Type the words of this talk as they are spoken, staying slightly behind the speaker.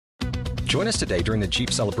Join us today during the Jeep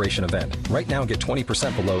Celebration event. Right now, get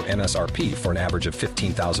 20% below MSRP for an average of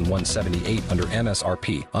 $15,178 under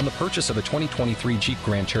MSRP on the purchase of a 2023 Jeep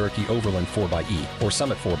Grand Cherokee Overland 4xE or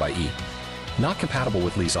Summit 4xE. Not compatible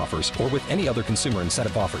with lease offers or with any other consumer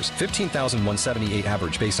incentive offers. $15,178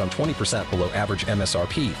 average based on 20% below average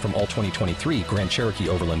MSRP from all 2023 Grand Cherokee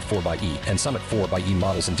Overland 4xE and Summit 4xE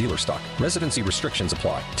models in dealer stock. Residency restrictions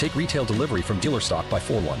apply. Take retail delivery from dealer stock by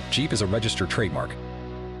 4/1. Jeep is a registered trademark.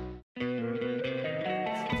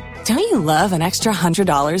 Don't you love an extra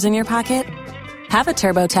 $100 in your pocket? Have a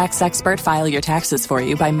TurboTax expert file your taxes for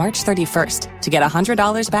you by March 31st to get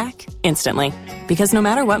 $100 back instantly. Because no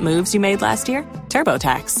matter what moves you made last year,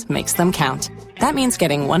 TurboTax makes them count. That means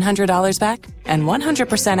getting $100 back and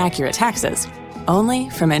 100% accurate taxes,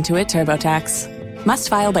 only from Intuit TurboTax. Must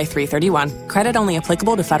file by 3/31. Credit only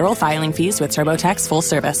applicable to federal filing fees with TurboTax full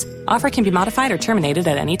service. Offer can be modified or terminated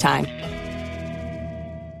at any time.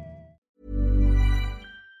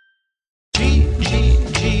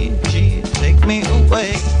 Take me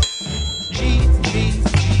away. G,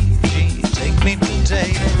 take me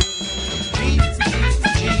today. G.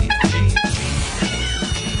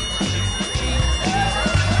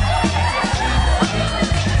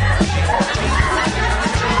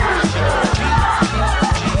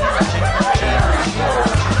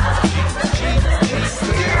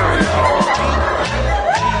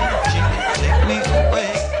 Take me away.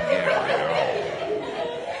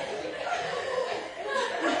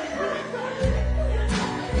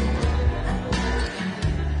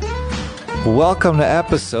 Welcome to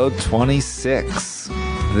episode 26.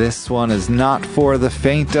 This one is not for the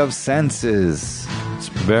faint of senses. It's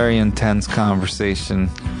a very intense conversation.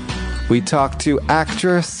 We talked to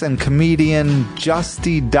actress and comedian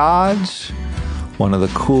Justy Dodge, one of the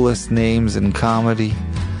coolest names in comedy.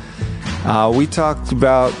 We talked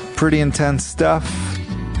about pretty intense stuff,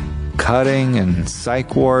 cutting and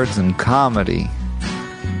psych wards and comedy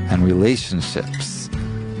and relationships.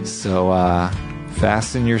 So,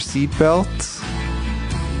 fasten your seatbelt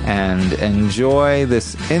and enjoy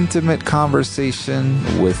this intimate conversation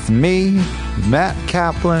with me, Matt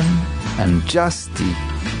Kaplan, and Justy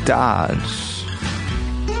Dodge.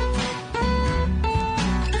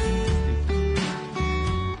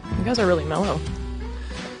 You guys are really mellow.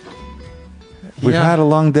 We've had a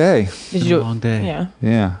long day. Did you? A long day. Yeah.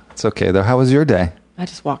 Yeah, it's okay though. How was your day? I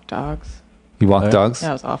just walked dogs. You walked dogs?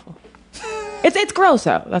 That was awful. It's gross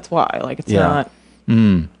out. That's why. Like it's not.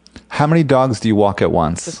 How many dogs do you walk at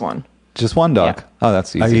once? Just one. Just one dog? Yeah. Oh,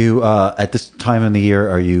 that's easy. Are you, at this time in the year,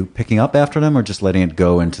 are you picking up after them or just letting it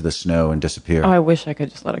go into the snow and disappear? Oh, I wish I could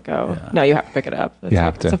just let it go. Yeah. No, you have to pick it up. It's You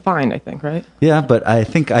have to. It's a fine, I think, right? Yeah, but I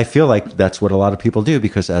feel like that's what a lot of people do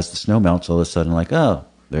because as the snow melts, all of a sudden, like, oh,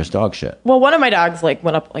 there's dog shit. Well, one of my dogs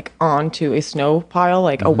went up onto a snow pile,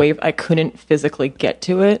 away. I couldn't physically get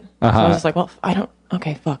to it. So I was just like, well, I don't.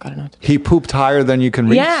 Okay, fuck, I don't know. He pooped higher than you can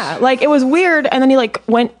reach? Yeah, it was weird, and then he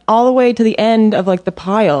went all the way to the end of the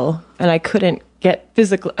pile, and I couldn't get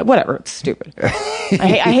physically. Whatever, it's stupid. I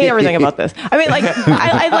hate everything about this. I mean,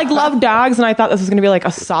 I love dogs, and I thought this was going to be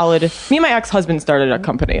a solid. Me and my ex-husband started a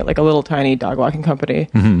company, a little tiny dog walking company,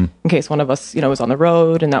 in case one of us, was on the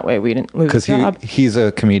road, and that way we didn't lose the job. Because he's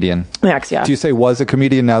a comedian. My ex, yeah. Do you say was a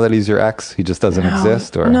comedian now that he's your ex? He just doesn't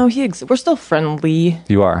exist, or no? We're still friendly.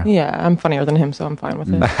 You are. Yeah, I'm funnier than him, so I'm fine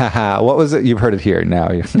with it. What was it? You've heard it here now.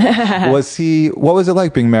 What was it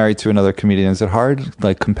like being married to another comedian? Is it hard,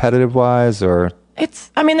 competitive wise, or?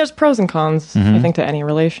 There's pros and cons, I think, to any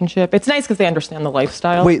relationship. It's nice because they understand the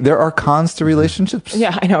lifestyle. Wait, there are cons to relationships?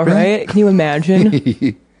 Yeah, I know, right? Can you imagine?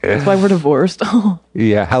 That's why we're divorced.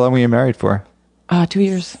 Yeah. How long were you married for? 2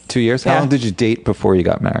 years. 2 years? How Yeah. long did you date before you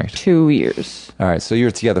got married? 2 years. All right. So you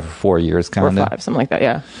were together for 4 years, kind of. Or 5, something like that,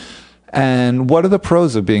 yeah. And what are the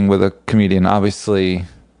pros of being with a comedian? Obviously,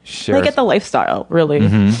 They get the lifestyle, really.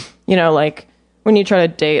 When you try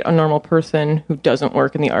to date a normal person who doesn't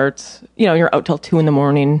work in the arts, you're out till 2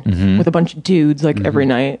 a.m. with a bunch of dudes every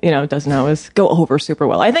night. It doesn't always go over super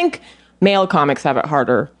well. I think male comics have it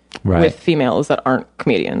harder with females that aren't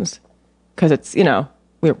comedians because it's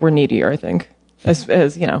we're needier. I think as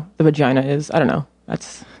the vagina is. I don't know.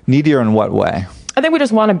 That's needier in what way? I think we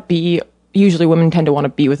just want to be. Usually, women tend to want to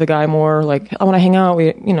be with a guy more. I want to hang out.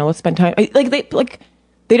 Let's spend time.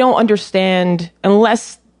 They don't understand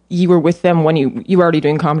unless you were with them when you were already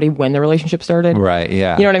doing comedy when the relationship started. Right,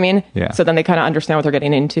 yeah. You know what I mean? Yeah. So then they kind of understand what they're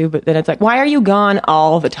getting into, but then it's why are you gone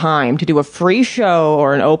all the time to do a free show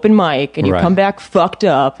or an open mic and you come back fucked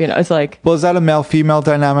up? It's Well, is that a male-female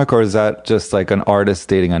dynamic or is that just an artist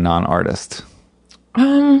dating a non-artist?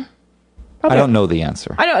 I don't know the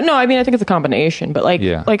answer. I don't know. I mean, I think it's a combination, but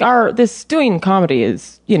Yeah. this doing comedy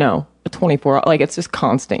is, a 24, like it's just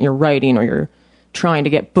constant. You're writing or you're trying to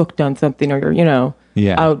get booked on something or you're,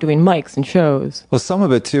 Yeah. out doing mics and shows. Well, some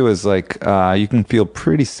of it too is like you can feel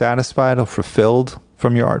pretty satisfied or fulfilled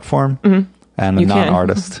from your art form, and a You can.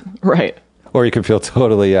 non-artist, Right. or you can feel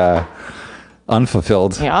totally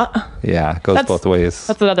unfulfilled. Yeah. Yeah, it goes both ways.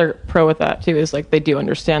 That's another pro with that too, is like they do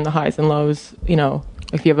understand the highs and lows.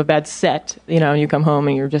 If you have a bad set, and you come home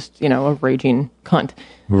and you're just, a raging cunt.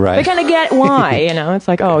 Right. They kind of get why, it's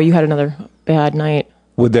like, oh, you had another bad night.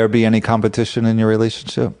 Would there be any competition in your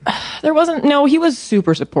relationship? There wasn't. No, he was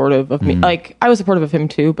super supportive of me. Like, I was supportive of him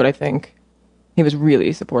too, but I think he was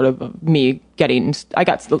really supportive of me I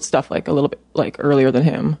got stuff like a little bit like earlier than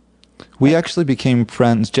him. We actually became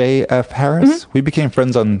friends. J.F. Harris. We became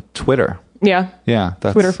friends on Twitter. Yeah. Yeah,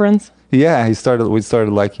 that's Twitter friends. Yeah, we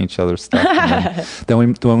started liking each other's stuff.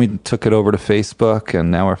 And then we took it over to Facebook,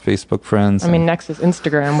 and now we're Facebook friends. I mean, next is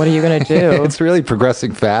Instagram. What are you going to do? It's really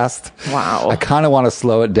progressing fast. Wow. I kind of want to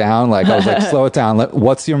slow it down. Like I was like, slow it down.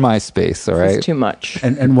 What's your MySpace? All right. It's too much.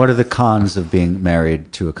 And what are the cons of being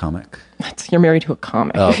married to a comic? You're married to a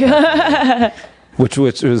comic. Oh, okay. Which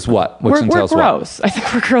is what? Which We're entails gross. I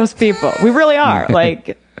think we're gross people. We really are.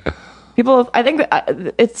 Like, people, I think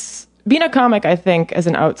that it's being a comic, I think, as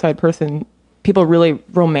an outside person, people really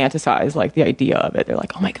romanticize like the idea of it. They're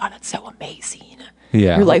like, oh my God, that's so amazing.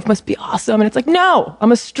 Yeah. Your life must be awesome. And it's like, no,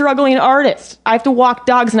 I'm a struggling artist. I have to walk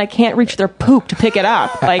dogs and I can't reach their poop to pick it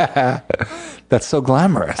up. Like, That's so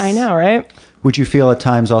glamorous. I know, right? Would you feel at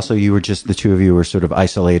times also you were just the two of you were sort of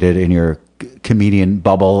isolated in your comedian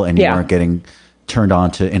bubble and you Yeah. weren't getting turned on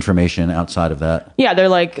to information outside of that?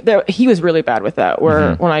 Yeah, he was really bad with that,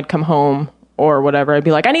 where when I'd come home or whatever, I'd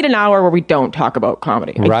be like, I need an hour where we don't talk about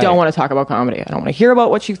comedy. I Right. don't want to talk about comedy. I don't want to hear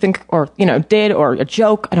about what you think or, did or a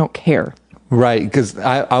joke. I don't care. Right, because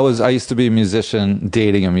I used to be a musician,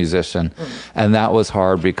 dating a musician, and that was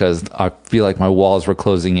hard because I feel like my walls were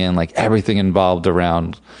closing in, like everything involved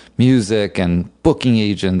around music and booking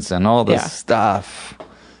agents and all this Yeah. stuff.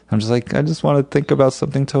 I'm just like, I just want to think about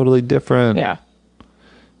something totally different. Yeah.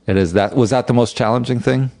 It is that. Was that the most challenging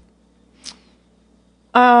thing?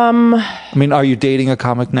 I mean, are you dating a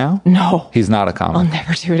comic now? No. He's not a comic. I'll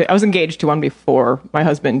never do it. I was engaged to one before my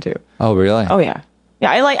husband too. Oh, really? Oh yeah.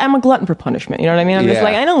 Yeah, I'm a glutton for punishment. You know what I mean? I'm just Yeah.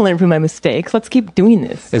 like, I don't learn from my mistakes. Let's keep doing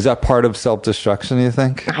this. Is that part of self-destruction, you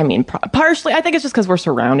think? I mean, partially. I think it's just because we're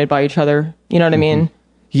surrounded by each other. You know what I mean?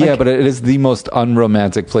 Yeah, Like- but it is the most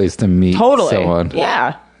unromantic place to meet Totally. someone.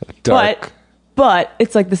 Yeah. Dark. But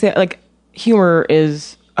it's like the same. Like, humor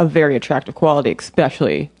is a very attractive quality,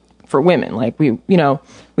 especially for women. Like, we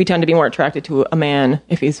tend to be more attracted to a man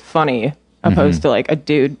if he's funny, opposed to like a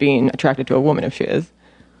dude being attracted to a woman if she is.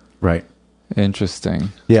 Right. Interesting.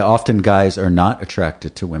 Yeah, often guys are not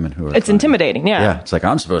attracted to women who are It's funny. intimidating. Yeah, it's like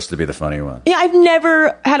I'm supposed to be the funny one. Yeah, I've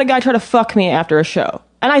never had a guy try to fuck me after a show.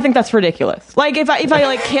 And I think that's ridiculous. Like, if I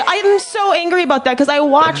like, I'm so angry about that because I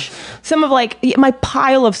watch some of like my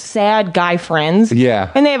pile of sad guy friends.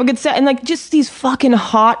 Yeah. And they have a good set. And like, just these fucking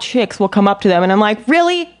hot chicks will come up to them. And I'm like,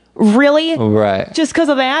 really? Really? Right. Just because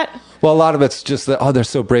of that? Well, a lot of it's just that, oh, they're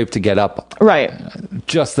so brave to get up. Right.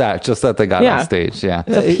 Just that they got Yeah. on stage. Yeah.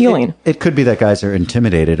 It's appealing. It could be that guys are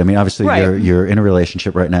intimidated. I mean, obviously Right. you're in a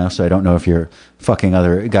relationship right now, so I don't know if you're fucking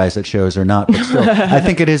other guys at shows or not. But still, I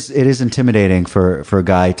think it is intimidating for a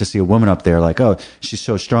guy to see a woman up there like, oh, she's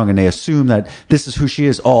so strong, and they assume that this is who she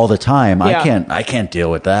is all the time. Yeah. I can't deal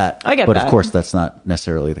with that. I get but that. of course, that's not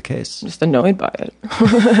necessarily the case. Just annoyed by it.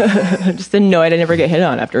 Just annoyed I never get hit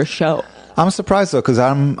on after a show. I'm surprised though, because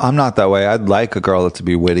I'm not that way. I'd like a girl to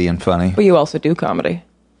be witty and funny. But you also do comedy.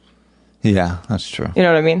 Yeah, that's true. You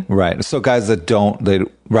know what I mean? Right. So guys that don't,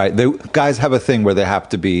 guys have a thing where they have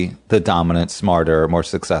to be the dominant, smarter, more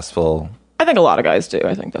successful. I think a lot of guys do.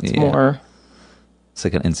 I think that's Yeah. more. It's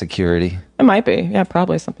like an insecurity. It might be. Yeah,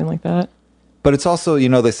 probably something like that. But it's also,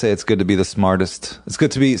 they say it's good to be the smartest. It's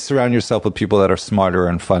good to surround yourself with people that are smarter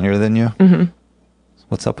and funnier than you. Mm-hmm.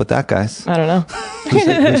 What's up with that, guys? I don't know. Who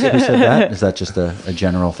said that? Is that just a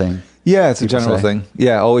general thing? Yeah, it's a People general say. thing.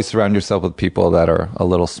 Yeah, always surround yourself with people that are a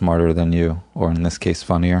little smarter than you, or in this case,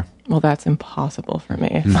 funnier. Well, that's impossible for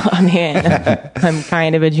me. I mean, I'm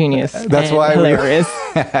kind of a genius. That's and why hilarious.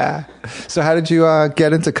 So how did you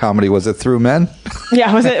get into comedy? Was it through men?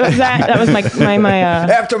 Yeah, was that? That was my.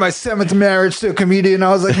 After my 7th marriage to a comedian, I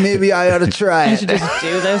was like, maybe I ought to try I it. should just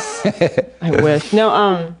do this. I wish.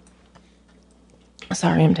 No.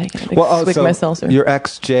 Sorry, I'm taking a big swig of my seltzer. Your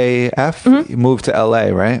ex JF moved to LA,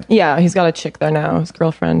 right? Yeah, he's got a chick there now. His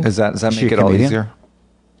girlfriend. Does that Is she make a it all comedian? easier?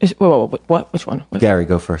 Whoa, what? Which one? Gary,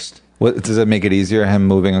 go first. What does it make it easier, him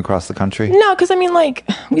moving across the country? No, because I mean, like,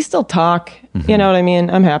 we still talk. You know what I mean?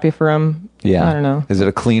 I'm happy for him. Yeah. I don't know. Is it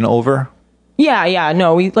a clean over? Yeah.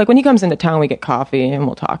 No, we like when he comes into town, we get coffee and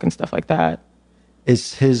we'll talk and stuff like that.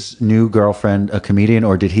 Is his new girlfriend a comedian,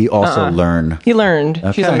 or did he also learn? He learned.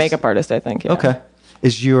 Okay. She's a makeup artist, I think. Yeah. Okay.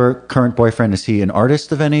 Is your current boyfriend, is he an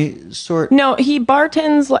artist of any sort? No, he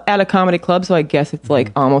bartends at a comedy club, so I guess it's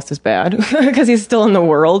like almost as bad because he's still in the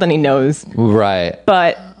world and he knows. Right.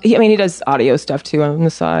 But he does audio stuff too on the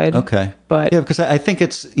side. Okay. But yeah, because I think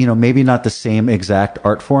it's, maybe not the same exact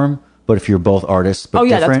art form, but if you're both artists, but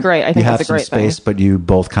that's different, great. I think you have that's a some great space, thing. but you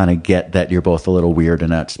both kind of get that you're both a little weird in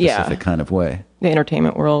that specific kind of way. The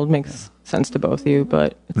entertainment world makes sense to both of you,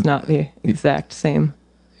 but it's not the exact same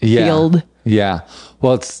Yeah. field. Yeah.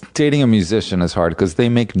 Well, dating a musician is hard because they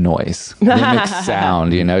make noise. They make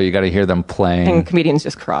sound, you got to hear them playing. And comedians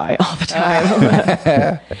just cry all the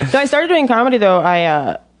time. So I started doing comedy though.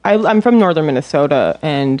 I'm from northern Minnesota,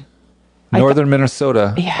 and Northern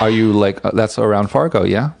Minnesota. Yeah. Are you like, that's around Fargo,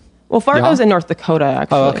 yeah? well, Fargo's Yeah. in North Dakota,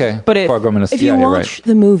 actually. Oh, okay. But Fargo, Minnesota. if you Yeah, you're watch right.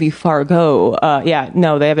 the movie Fargo, they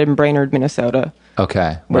have it in Brainerd, Minnesota,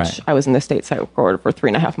 Okay. which Right. I was in the stateside record for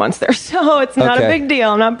 3.5 months there. So it's not a Okay. big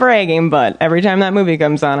deal. I'm not bragging, but every time that movie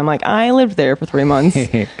comes on, I'm like, I lived there for 3 months,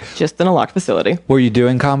 just in a locked facility. Were you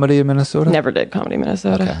doing comedy in Minnesota? Never did comedy in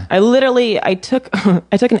Minnesota. Okay. I took an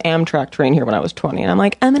Amtrak train here when I was 20, and I'm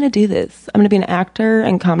like, I'm going to do this. I'm going to be an actor,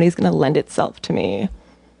 and comedy is going to lend itself to me.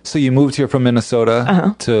 So you moved here from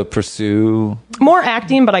Minnesota to pursue... More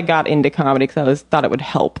acting, but I got into comedy because I thought it would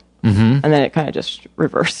help. And then it kind of just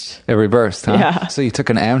reversed. It reversed, huh? Yeah. So you took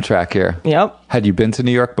an Amtrak here. Yep. Had you been to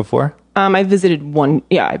New York before? I visited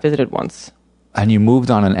once. And you moved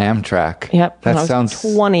on an Amtrak. Yep. That when I was sounds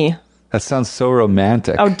 20. That sounds so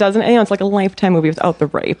romantic. Oh, doesn't it? It's like a Lifetime movie without the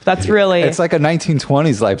rape. That's really... It's like a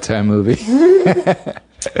 1920s Lifetime movie.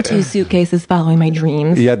 2 suitcases following my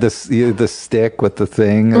dreams. You had the stick with the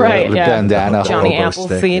thing, Right, the yeah. bandana. Johnny hobo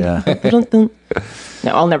Appleseed. stick,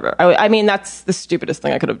 No, I'll never. I mean, that's the stupidest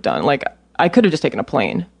thing I could have done. Like, I could have just taken a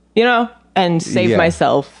plane, and saved Yeah.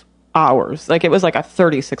 myself hours. Like, it was like a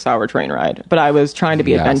 36-hour train ride, but I was trying to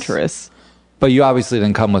be Yes. adventurous. But you obviously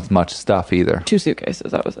didn't come with much stuff either. 2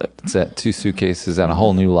 suitcases, that was it. That's it. 2 suitcases and a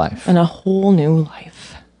whole new life. And a whole new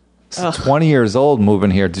life. So 20 years old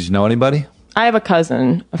moving here. Did you know anybody? I have a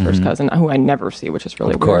cousin, a first cousin, who I never see, which is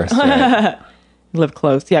really Of weird. course. Right. We live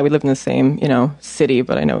close. Yeah, we live in the same, city,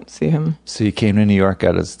 but I don't see him. So you came to New York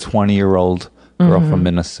as a 20-year-old girl from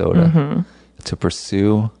Minnesota to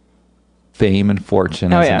pursue fame and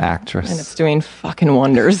fortune as an actress. And it's doing fucking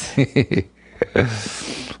wonders.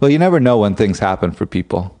 Well, you never know when things happen for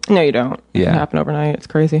people. No, you don't. It Yeah. can happen overnight. It's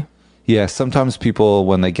crazy. Yeah, sometimes people,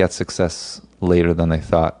 when they get success later than they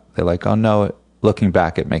thought, they're like, oh no, looking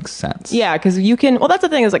back, it makes sense. Yeah, because you can. Well, that's the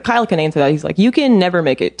thing is like Kyle Kinane said that he's like, you can never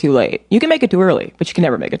make it too late. You can make it too early, but you can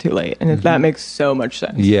never make it too late, and that makes so much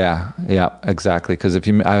sense. Yeah, exactly. Because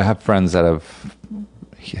I have friends that have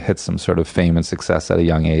hit some sort of fame and success at a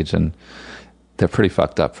young age, and they're pretty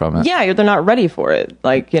fucked up from it. Yeah, they're not ready for it.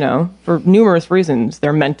 Like for numerous reasons,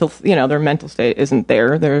 their mental state isn't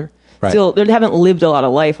there. They're Right. still they haven't lived a lot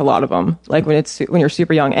of life. A lot of them, like when you're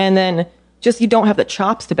super young, and then just you don't have the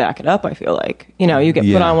chops to back it up. I feel like you get put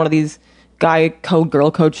Yeah. on one of these guy code girl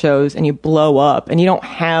code shows and you blow up, and you don't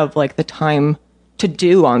have like the time to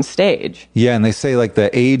do on stage. Yeah, and they say like the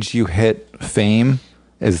age you hit fame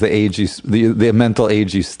is the age the mental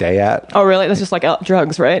age you stay at. Oh, really? That's just like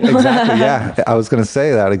drugs, right? Exactly. Yeah, I was going to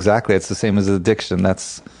say that exactly. It's the same as addiction.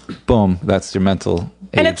 That's boom. That's your mental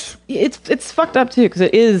age. And it's fucked up too because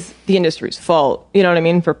it is the industry's fault. You know what I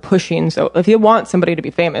mean, for pushing. So if you want somebody to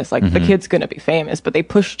be famous, like the kid's going to be famous, but they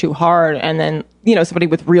push too hard, and then somebody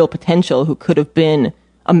with real potential who could have been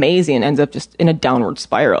amazing ends up just in a downward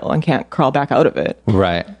spiral and can't crawl back out of it.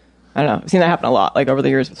 Right. I don't know. I've seen that happen a lot, like over the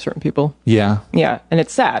years with certain people. Yeah. Yeah, and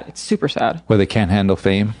it's sad. It's super sad. Where they can't handle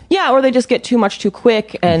fame. Yeah, or they just get too much too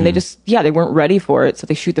quick, and they weren't ready for it, so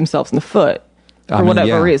they shoot themselves in the foot for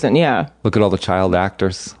whatever reason. Yeah. Look at all the child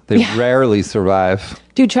actors. They rarely survive.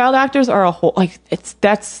 Dude, child actors are a whole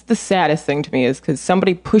that's the saddest thing to me is because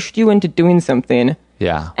somebody pushed you into doing something.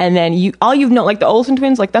 Yeah. And then all you've known, like the Olsen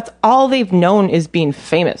twins, like that's all they've known is being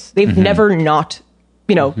famous. They've never not,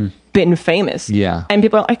 been famous. Yeah. And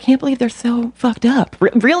people are like, I can't believe they're so fucked up.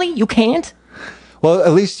 Really? You can't? Well,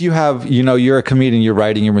 at least you have, you're a comedian, you're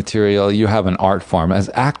writing your material, you have an art form. As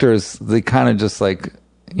actors, they kind of just like,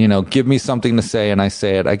 give me something to say and I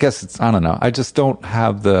say it. I guess I don't know. I just don't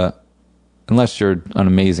have unless you're an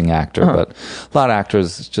amazing actor, but a lot of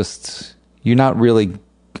actors, just, you're not really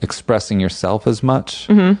expressing yourself as much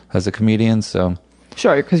as a comedian. So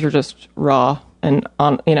Sure, because you're just raw. and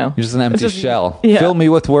on, You're just an empty it's just- shell. yeah. Fill me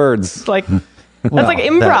with words. It's like that's like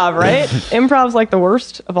improv, right? Improv's like the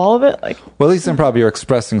worst of all of it. Like, Well, at least improv, you're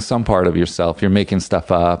expressing some part of yourself. You're making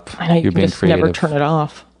stuff up. I know you You're can being just creative. never turn it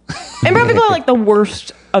off. Improv people are like the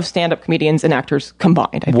worst of stand-up comedians and actors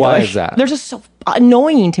combined. I feel Why like. is that? They're just so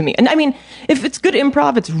annoying to me. And I mean, if it's good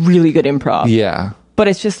improv, it's really good improv. Yeah. But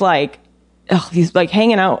it's just like, these like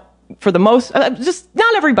hanging out for the most, just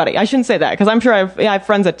not everybody. I shouldn't say that because I'm sure I have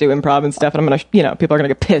friends that do improv and stuff, and I'm gonna, people are gonna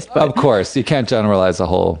get pissed. But Of course, you can't generalize the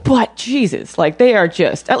whole. But Jesus, like they are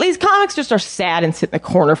just, at least comics just are sad and sit in the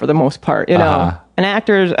corner for the most part, Uh-huh. And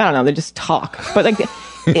actors, I don't know, they just talk. But like,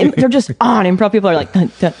 they're just on. Improv people are like, do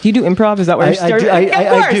you do improv? Is that what you're starting? Of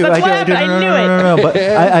course, that's what happened. I knew it. No, but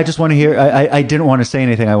I just want to hear. I didn't want to say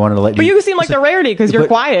anything. I wanted to let you. But you seem like the rarity because you're but-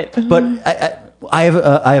 quiet. But I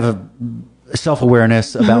have a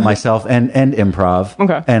self-awareness about myself and improv.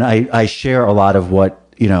 Okay. And I share a lot of what,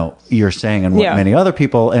 you're saying and what Yeah. many other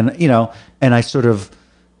people, and, and I sort of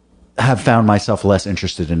have found myself less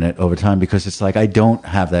interested in it over time because it's like, I don't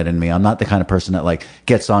have that in me. I'm not the kind of person that like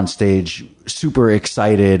gets on stage super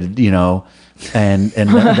excited, and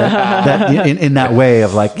that in that way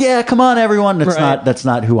of like, yeah, come on, everyone. That's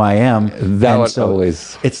not who I am. That And was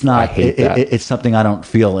always. it's not. I hate that. It's something I don't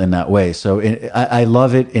feel in that way. So I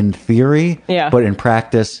love it in theory, Yeah. but in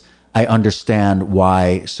practice, I understand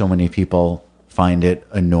why so many people find it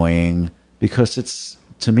annoying because it's,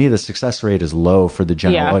 to me, the success rate is low for the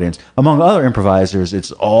general Yeah. audience. Among other improvisers,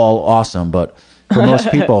 it's all awesome, but for most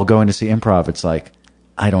people going to see improv, it's like,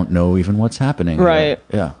 I don't know even what's happening. here. Right.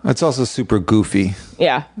 Yeah. It's also super goofy.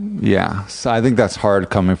 Yeah. Yeah. So I think that's hard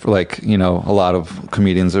coming from, like, a lot of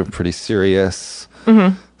comedians are pretty serious,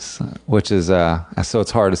 which is, so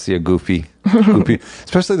it's hard to see a goofy,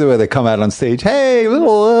 especially the way they come out on stage. Hey, Give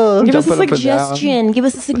us a jumping up and down. suggestion. Give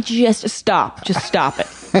us a suggestion. Stop. Just stop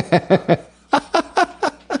it.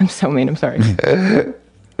 I'm so mean. I'm sorry.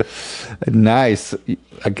 Nice.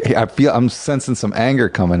 I feel I'm sensing some anger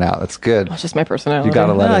coming out. That's good. It's just my personality. You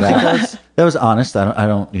gotta let it out. That was honest. I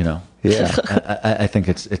don't, Yeah. I think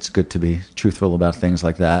it's good to be truthful about things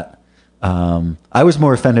like that. I was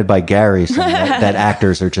more offended by Gary saying that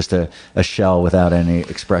actors are just a shell without any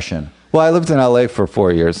expression. Well, I lived in LA for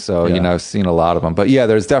 4 years, so Yeah. I've seen a lot of them. But yeah,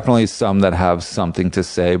 there's definitely some that have something to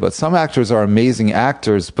say. But some actors are amazing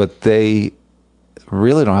actors, but they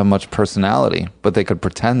really don't have much personality. But they could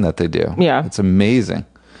pretend that they do. Yeah. It's amazing.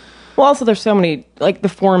 Well, also, there's so many, like, the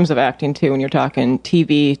forms of acting, too, when you're talking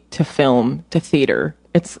TV to film to theater.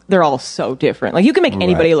 They're all so different. Like, you can make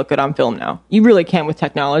anybody look good on film now. You really can with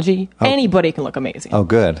technology. Anybody can look amazing. Oh,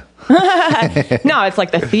 good. No, it's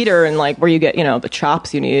like the theater and, like, where you get, the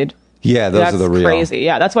chops you need. Yeah, those That's are the real. crazy.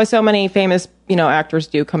 Yeah, that's why so many famous, actors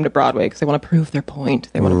do come to Broadway because they want to prove their point.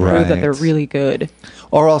 They want to prove that they're Right. really good.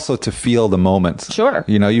 Or also to feel the moment. Sure.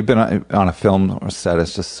 You've been on a film set.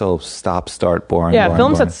 It's just so stop, start, boring. Yeah, boring,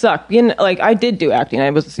 film boring. sets suck. I did do acting. I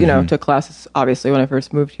was, took classes obviously when I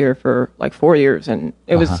first moved here for like 4 years, and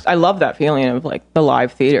it was. I love that feeling of like the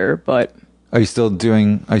live theater. But Are you still I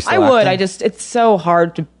acting? would. It's so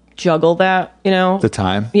hard to juggle that. The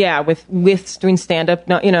time? Yeah, with doing stand up.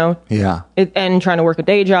 Not Yeah. and trying to work a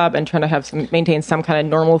day job and trying to have maintain some kind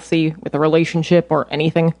of normalcy with a relationship or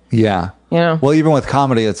anything. Yeah. Yeah. Well, even with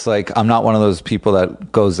comedy, it's like I'm not one of those people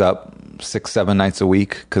that goes up 6-7 nights a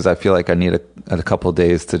week because I feel like I need a couple of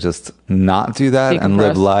days to just not do that and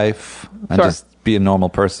live Decompress. life and Sure. just be a normal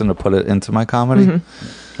person to put it into my comedy.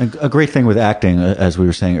 A great thing with acting, as we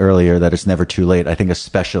were saying earlier, that it's never too late. I think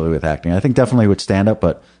especially with acting. I think definitely with stand-up,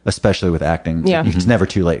 but especially with acting. Yeah. It's never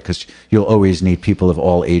too late because you'll always need people of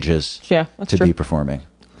all ages Yeah, that's to true. be performing.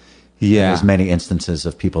 Yeah. There's many instances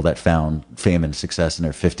of people that found fame and success in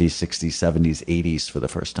their 50s, 60s, 70s, 80s for the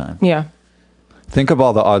first time. Yeah. Think of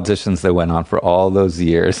all the auditions they went on for all those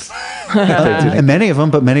years. And many of them,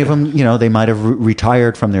 they might have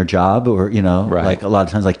retired from their job or, Right. like a lot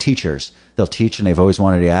of times, like teachers, they'll teach and they've always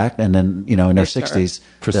wanted to act. And then, in their 60s,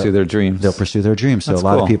 Pursue their dreams. They'll pursue their dreams. So That's a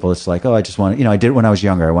lot cool. of people, it's like, oh, I just want to, I did it when I was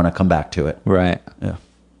younger. I want to come back to it. Right. Yeah.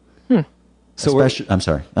 So I'm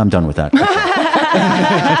sorry. I'm done with that.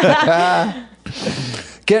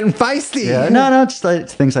 getting feisty. Yeah, no,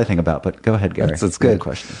 it's things I think about. But go ahead, Gary. That's good.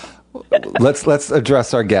 Question. Let's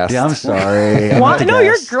address our guest. Yeah, I'm sorry. Why? No,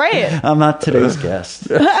 you're great. I'm not today's guest.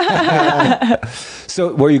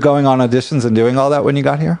 So were you going on auditions and doing all that when you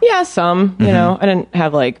got here? Yeah, some. I didn't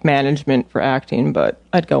have like management for acting, but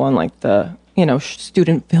I'd go on like the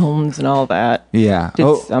student films and all that. Yeah.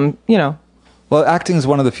 Did some. Well, acting is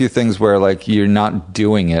one of the few things where like you're not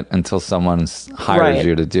doing it until someone's hired Right.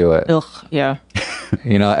 you to do it. Ugh. Yeah.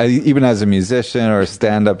 You know, even as a musician or a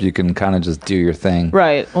stand-up, you can kind of just do your thing.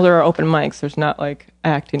 Right. Well, there are open mics. There's not like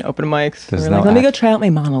acting open mics. There's We're no like, let me go try out my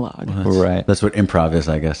monologue. Right. That's what improv is,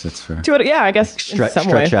 I guess. It's for Yeah, I guess in some way.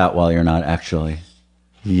 stretch out while you're not actually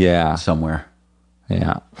Yeah. somewhere.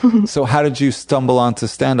 Yeah. So how did you stumble onto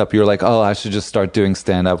stand-up? You were like, oh, I should just start doing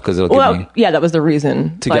stand-up because it'll give me... Yeah, that was the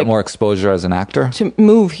reason. To get more exposure as an actor? To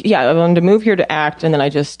move, yeah, I wanted to move here to act, and then I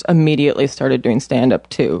just immediately started doing stand-up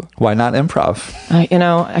too. Why not improv?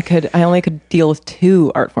 I only could deal with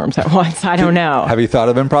 2 art forms at once. I don't know. Have you thought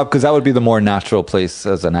of improv? Because that would be the more natural place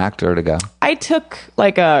as an actor to go. I took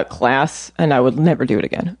like a class, and I would never do it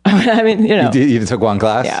again. I mean, you know. You took one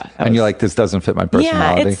class? Yeah. And you're like, this doesn't fit my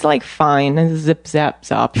personality? Yeah, it's like fine. And zip, zap,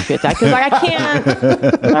 zop shit. Because I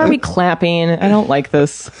can't. Why are we clapping? I don't like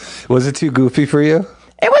this. Was it too goofy for you?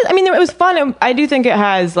 It was. I mean, it was fun. I do think it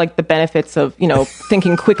has like the benefits of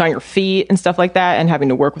thinking quick on your feet and stuff like that, and having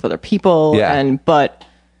to work with other people. Yeah. But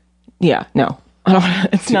yeah, no, I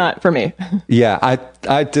don't. It's not for me. Yeah,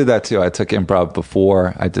 I did that too. I took improv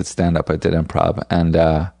before I did stand up. I did improv, and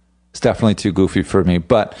it's definitely too goofy for me.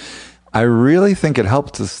 But I really think it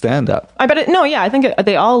helped to stand up. I bet it. No, yeah, I think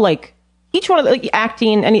they all like. Each one of the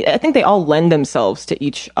acting, and I think they all lend themselves to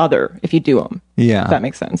each other if you do them. Yeah. If that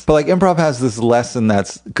makes sense. But like improv has this lesson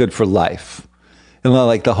that's good for life. And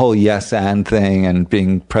like the whole yes and thing and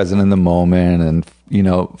being present in the moment and,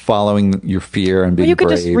 following your fear and being you could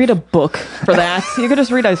brave. just read a book for that. You could just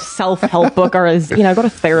read a self-help book or go to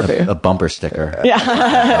therapy. A bumper sticker. Yeah.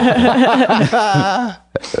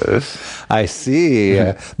 I see.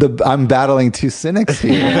 I'm battling 2 cynics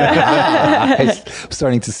here. I'm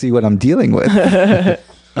starting to see what I'm dealing with.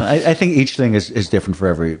 I think each thing is different for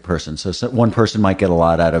every person. So one person might get a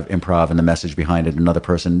lot out of improv and the message behind it. Another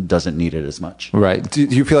person doesn't need it as much. Right. Do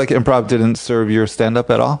you feel like improv didn't serve your stand-up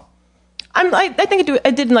at all? I think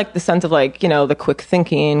it did in like the sense of like, the quick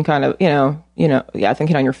thinking kind of,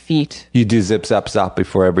 thinking on your feet. You do zip, zap, zop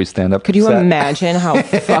before every stand-up Could you set? imagine how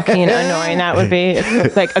fucking annoying that would be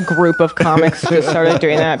if like a group of comics just started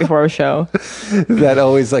doing that before a show? That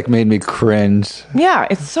always like made me cringe. Yeah,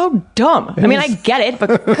 it's so dumb. I mean, I get it,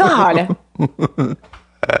 but God.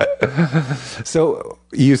 So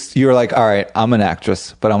you're like, all right, I'm an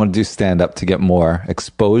actress, but I'm going to do stand-up to get more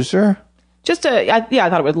exposure? I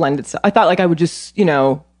thought it would lend itself. I thought like I would just,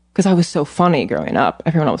 because I was so funny growing up.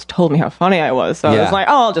 Everyone always told me how funny I was. So I was like,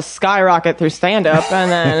 I'll just skyrocket through stand-up,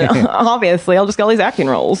 and then obviously I'll just get all these acting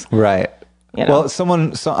roles. Right. Well,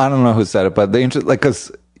 I don't know who said it, but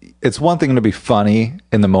because it's one thing to be funny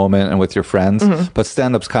in the moment and with your friends, but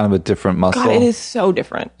stand-up's kind of a different muscle. God, it is so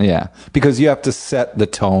different. Yeah, because you have to set the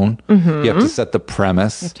tone, you have to set the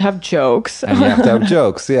premise, You have to have jokes. and you have to have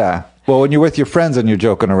jokes. Yeah. Well, when you're with your friends and you're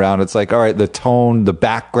joking around, it's like, all right, the tone, the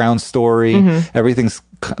background story, everything's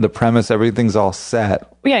the premise, everything's all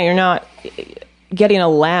set. Yeah, you're not getting a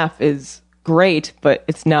laugh is great, but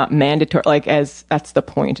it's not mandatory. Like that's the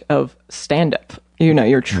point of stand-up.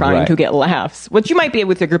 You're trying to get laughs, which you might be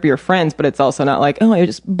with a group of your friends, but it's also not like, oh, I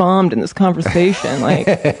just bombed in this conversation. Like,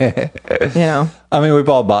 I mean, we've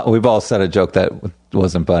all said a joke that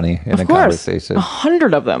wasn't funny in a conversation.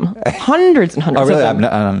 100 of them, hundreds and hundreds. Oh, really? Of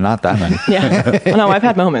them. I'm not that many. Yeah. Well, no, I've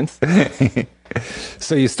had moments.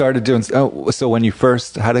 So you started doing. So when you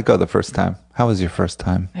first, how'd it go the first time? How was your first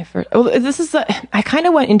time? I kind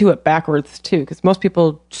of went into it backwards too, because most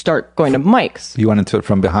people start going to mics. You went into it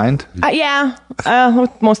from behind? Yeah,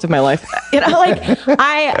 most of my life.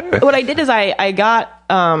 What I did is I got.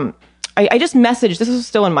 I just messaged. This was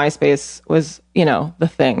still in MySpace. Was the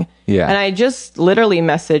thing? Yeah. And I just literally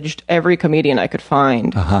messaged every comedian I could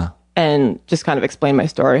find, and just kind of explained my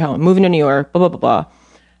story, how I'm moving to New York, blah blah blah blah.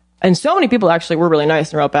 And so many people actually were really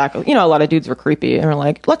nice and wrote back. A lot of dudes were creepy and were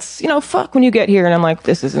like, let's, fuck when you get here. And I'm like,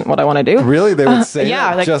 this isn't what I want to do. Really? They would say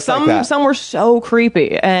yeah, that like just some, like that? some were so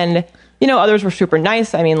creepy. And, others were super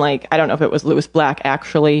nice. I mean, like, I don't know if it was Louis Black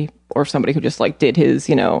actually, or somebody who just like did his,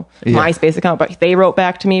 MySpace account, but they wrote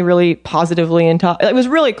back to me really positively and it was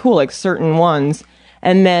really cool, like certain ones.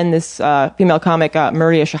 And then this female comic,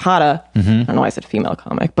 Maria Shahada, I don't know why I said female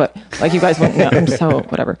comic, but like you guys wouldn't know, I'm so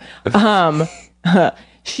whatever.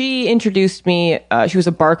 She introduced me. She was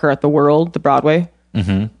a barker at the World, the Broadway,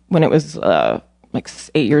 when it was like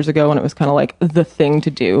 8 years ago, and it was kind of like the thing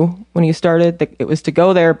to do when you started. It was to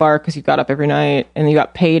go there, bark, because you got up every night and you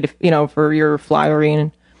got paid, for your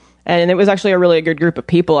flyering. And it was actually a really good group of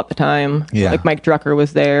people at the time. Yeah. Like Mike Drucker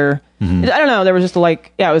was there. I don't know. There was just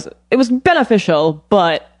it was beneficial,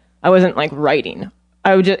 but I wasn't like writing.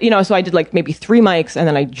 I would just, so I did like maybe 3 mics, and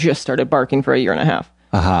then I just started barking for a year and a half.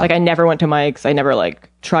 Like I never went to mics. I never like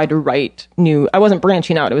tried to write new. I wasn't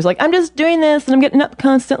branching out. It was like, I'm just doing this and I'm getting up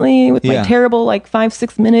constantly with my terrible like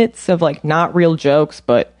 5-6 minutes of like not real jokes,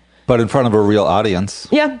 but in front of a real audience.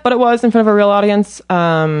 Yeah, but it was in front of a real audience.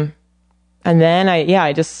 And then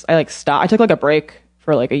I like stopped. I took like a break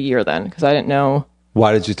for like a year then because I didn't know.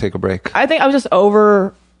 Why did you take a break? I think I was just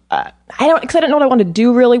over. Because I didn't know what I wanted to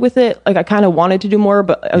do really with it. Like I kind of wanted to do more,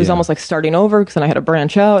 but I was almost like starting over because then I had to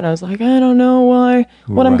branch out, and I was like, I don't know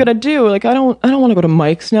what I'm gonna do. Like I don't want to go to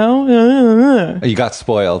mics now. You got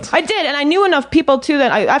spoiled. I did, and I knew enough people too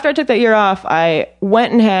that after I took that year off, I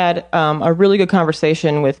went and had a really good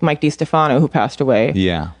conversation with Mike DiStefano, who passed away.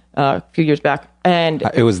 Yeah. A few years back, and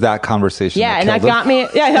it was that conversation. Yeah, and that got me.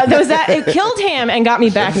 Yeah, there was that. It killed him and got me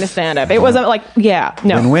back into stand up. It wasn't like,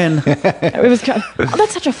 win-win. It was.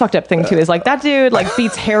 That's such a fucked up thing too. Is like that dude like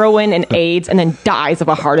beats heroin and AIDS and then dies of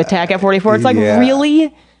a heart attack at 44. It's like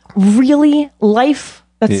really life.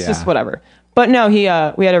 That's just whatever. But no, we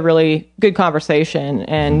had a really good conversation,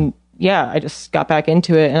 and I just got back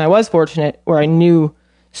into it, and I was fortunate where I knew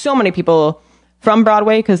so many people from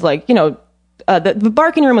Broadway because like the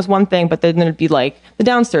barking room was one thing, but then there'd be like the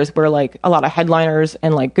downstairs where like a lot of headliners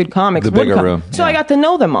and like good comics. The bigger room. So I got to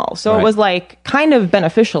know them all. So it was like kind of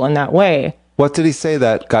beneficial in that way. What did he say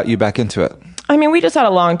that got you back into it? I mean, we just had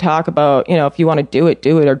a long talk about, if you want to do it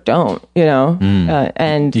or don't,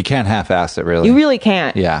 and you can't half-ass it really. You really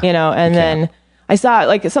can't. Yeah. And then I saw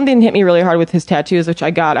like something hit me really hard with his tattoos, which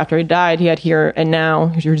I got after he died. He had Here and Now.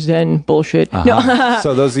 Here's your Zen bullshit. No.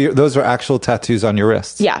 So those are actual tattoos on your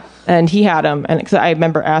wrists. Yeah, and he had them, and cause I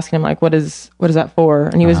remember asking him like, "What is that for?"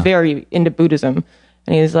 And he was very into Buddhism,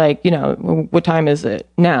 and he was like, "What time is it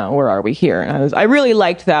now? Where are we here?" And I really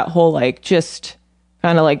liked that whole like just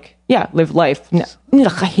kind of like live life.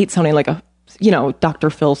 I hate sounding like a Dr.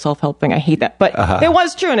 Phil self-help thing. I hate that. But it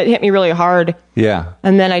was true, and it hit me really hard. Yeah.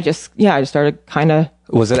 And then I just started kind of...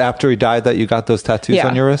 Was it after he died that you got those tattoos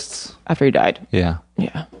on your wrists? After he died. Yeah.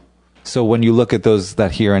 Yeah. So when you look at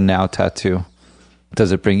that Here and Now tattoo,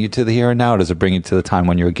 does it bring you to the here and now, or does it bring you to the time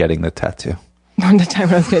when you were getting the tattoo? The time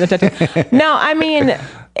when I was getting the tattoo? No, I mean...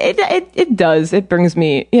 It does. It brings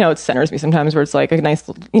me, it centers me sometimes where it's like a nice,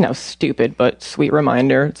 stupid but sweet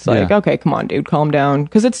reminder. It's like, okay, come on, dude, calm down.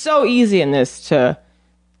 Because it's so easy in this to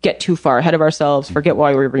get too far ahead of ourselves, forget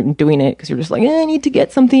why we were even doing it. Because you're just like, I need to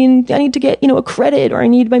get something. I need to get, a credit, or I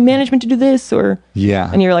need my management to do this, or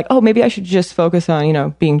and you're like, oh, maybe I should just focus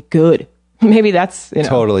on, being good. Maybe that's,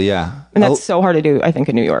 totally, yeah. And that's so hard to do, I think,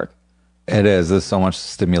 in New York. It is. There's so much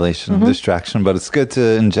stimulation and distraction, but it's good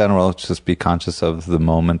to, in general, just be conscious of the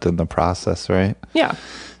moment and the process, right? Yeah.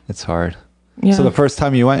 It's hard. Yeah. So the first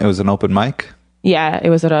time you went, it was an open mic? Yeah, it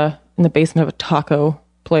was in the basement of a taco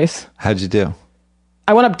place. How'd you do?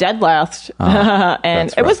 I went up dead last,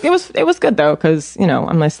 and it was good though, because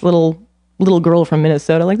I'm this little girl from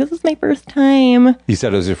Minnesota. Like, this is my first time. You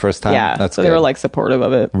said it was your first time? Yeah, that's so good. they were like supportive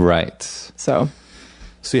of it. Right.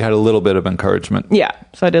 So you had a little bit of encouragement. Yeah.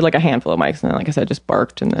 So I did like a handful of mics, and then, like I said, just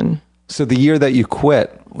barked, and then. So the year that you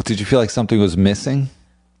quit, did you feel like something was missing?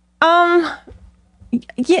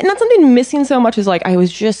 Yeah, not something missing so much as like I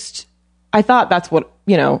thought that's what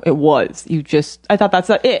it was. I thought that's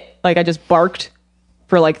it. Like I just barked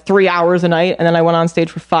for like 3 hours a night, and then I went on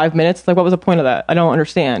stage for 5 minutes. Like, what was the point of that? I don't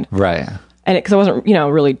understand. Right. And because I wasn't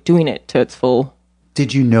really doing it to its full.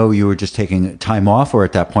 Did you know you were just taking time off, or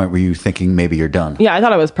at that point were you thinking maybe you're done? Yeah, I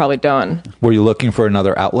thought I was probably done. Were you looking for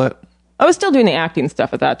another outlet? I was still doing the acting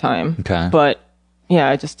stuff at that time. Okay. But yeah,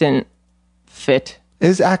 it just didn't fit.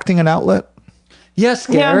 Is acting an outlet? Yes,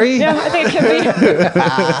 Gary. Yeah, I think it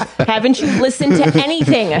can be. Haven't you listened to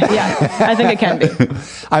anything? Yeah, I think it can be.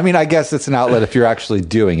 I mean, I guess it's an outlet if you're actually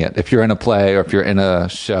doing it. If you're in a play or if you're in a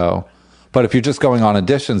show. But if you're just going on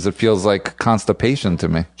auditions, it feels like constipation to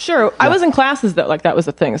me. Sure. Yeah. I was in classes though, like that was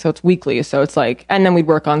the thing. So it's weekly. So it's like, and then we'd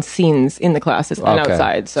work on scenes in the classes and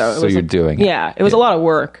outside. So it was you're doing it. Yeah. It was a lot of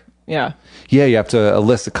work. Yeah. Yeah. You have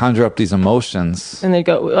to conjure up these emotions. And they'd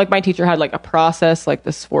go, like my teacher had like a process, like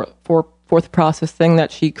this fourth process thing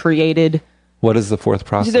that she created. What is the fourth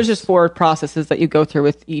process? There's just 4 processes that you go through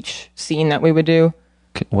with each scene that we would do.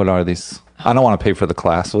 What are these? I don't want to pay for the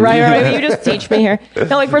class. Right. You just teach me here.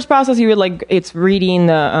 No, like first process, you would like, it's reading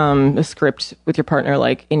the script with your partner,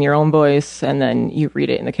 like in your own voice, and then you read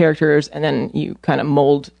it in the characters, and then you kind of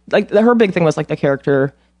mold. Like her big thing was like the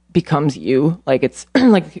character becomes you. Like it's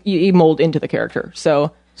like you mold into the character.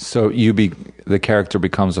 So the character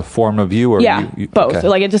becomes a form of you, or you, both. Okay.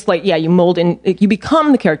 Like it just like you mold in. You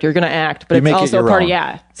become the character. You're going to act, but it's also a part of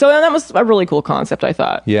So that was a really cool concept, I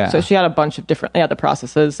thought. Yeah. So she had a bunch of different the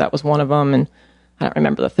processes. That was one of them, and I don't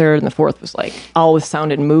remember the third, and the fourth was like always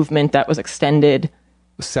sound and movement that was extended.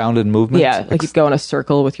 sound and movement? Yeah, like you'd go in a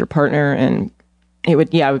circle with your partner, and it would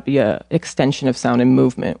be a extension of sound and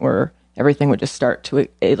movement where everything would just start to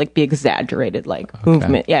like be exaggerated, like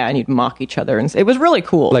movement. Yeah, and you'd mock each other, and it was really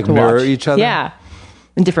cool. Like to mirror watch. each other? Yeah,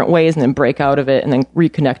 in different ways, and then break out of it, and then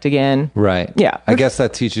reconnect again. Right. Yeah. I guess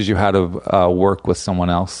that teaches you how to work with someone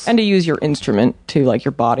else. And to use your instrument to like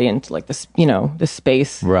your body and to like this, the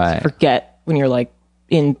space. Right. To forget when you're like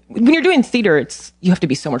when you're doing theater, you have to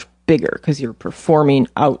be so much bigger because you're performing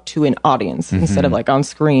out to an audience instead of like on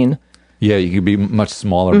screen. Yeah, you could be much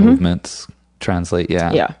smaller movements. Translate,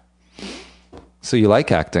 yeah. Yeah. So you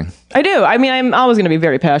like acting? I do. I mean, I'm always going to be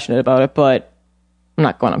very passionate about it, but I'm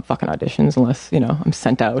not going on fucking auditions unless, I'm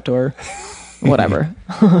sent out or whatever.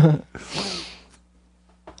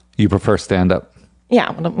 You prefer stand-up? Yeah,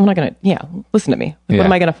 I'm not going to, listen to me. Like, what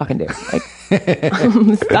am I going to fucking do?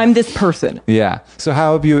 Like, I'm this person. Yeah. So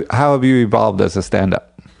how have you evolved as a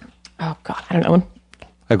stand-up? Oh, God, I don't know.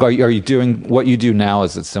 Like, are you doing what you do now?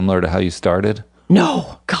 Is it similar to how you started?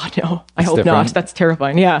 No, God, no. I hope different? not. That's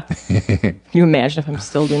terrifying. Yeah. Can you imagine if I'm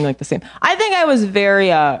still doing like the same? I think I was very,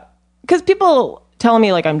 because people tell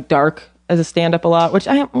me like I'm dark as a stand-up a lot, which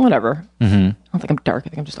I am, whatever. Mm-hmm. I don't think I'm dark. I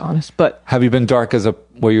think I'm just honest. But have you been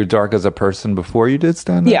were you dark as a person before you did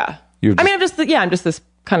stand-up? Yeah. I'm just this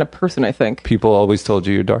kind of person, I think. People always told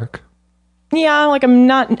you you're dark? Yeah, like I'm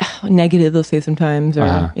not negative, they'll say sometimes,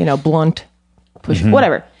 or, blunt, push,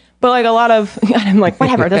 whatever. But like a lot of, I'm like,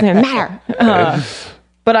 whatever, it doesn't even matter.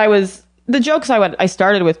 But the jokes I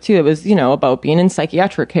started with too, it was, about being in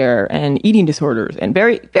psychiatric care and eating disorders and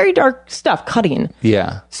very, very dark stuff, cutting.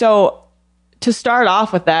 Yeah. So to start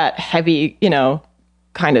off with that heavy,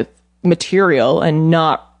 kind of material and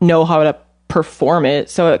not know how to perform it.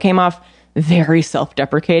 So it came off very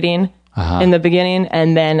self-deprecating in the beginning.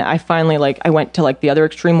 And then I finally, I went to the other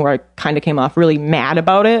extreme where I kind of came off really mad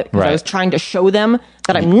about it because I was trying to show them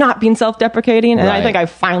that I'm not being self-deprecating. And I think I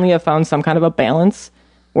finally have found some kind of a balance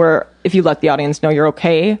where if you let the audience know you're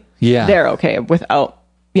okay, they're okay without,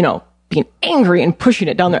 being angry and pushing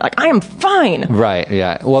it down there. Like, I am fine. Right.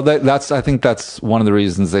 Yeah. Well, I think that's one of the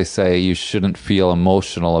reasons they say you shouldn't feel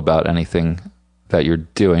emotional about anything that you're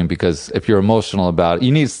doing, because if you're emotional about it,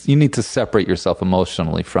 you need to separate yourself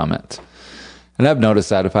emotionally from it. And I've noticed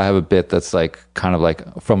that if I have a bit that's kind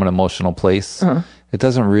of from an emotional place, it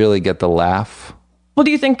doesn't really get the laugh. Well,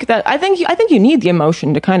 do you think that I think you need the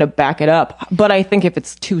emotion to kind of back it up, but I think if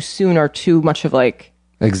it's too soon or too much of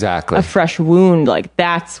exactly a fresh wound,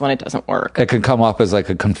 that's when it doesn't work. It can come off as a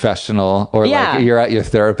confessional, or you're at your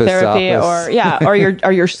therapist's office,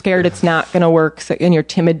 or you're scared it's not going to work, and you're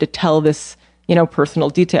timid to tell this personal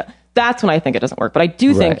detail. That's when I think it doesn't work. But I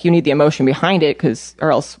do think you need the emotion behind it,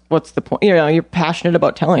 or else what's the point? You're passionate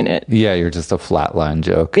about telling it. Yeah, you're just a flatline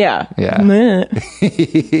joke. Yeah.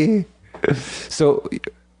 So,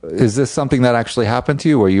 is this something that actually happened to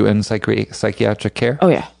you? Were you in psychiatric care? Oh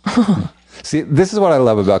yeah. See, this is what I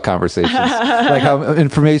love about conversations. How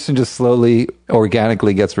information just slowly,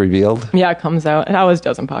 organically gets revealed. Yeah, it comes out. It always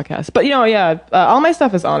does on podcasts. But, all my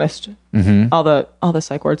stuff is honest. Mm-hmm. All the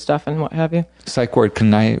psych ward stuff and what have you. Psych ward,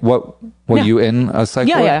 were you in a psych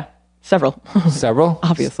ward? Yeah. Several. Several?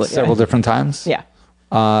 Obviously. Several different times? Yeah.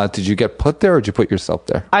 Did you get put there, or did you put yourself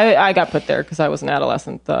there? I got put there because I was an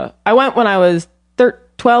adolescent. I went when I was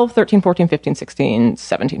 12, 13, 14, 15, 16,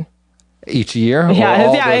 17. Each year?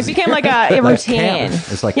 Yeah, it became a routine.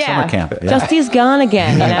 It's like summer camp. Yeah. Justy's gone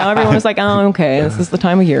again. Everyone was like, oh, okay, this is the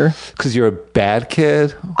time of year. Because you're a bad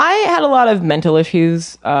kid? I had a lot of mental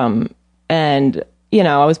issues, and,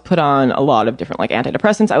 I was put on a lot of different,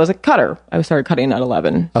 antidepressants. I was a cutter. I started cutting at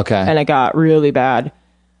 11. Okay. And it got really bad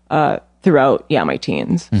throughout, my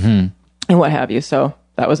teens. Mm-hmm. And what have you. So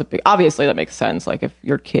that was obviously that makes sense. If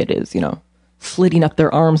your kid is, slitting up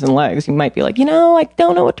their arms and legs, you might be like, I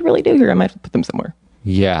don't know what to really do here. I might put them somewhere.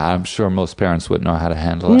 Yeah, I'm sure most parents wouldn't know how to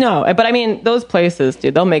handle it. No, but I mean, those places,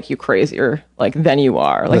 dude, they'll make you crazier, than you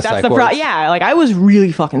are. That's the problem. Yeah, I was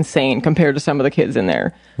really fucking sane compared to some of the kids in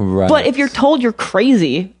there. Right. But if you're told you're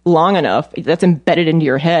crazy long enough, that's embedded into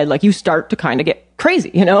your head. You start to kind of get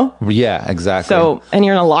crazy, Yeah, exactly. So, and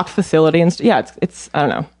you're in a locked facility, and it's I don't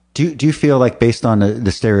know. Do you feel based on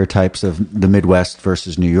the stereotypes of the Midwest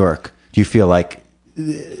versus New York, do you feel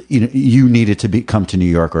you needed to come to New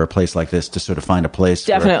York or a place like this to sort of find a place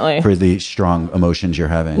definitely for the strong emotions you're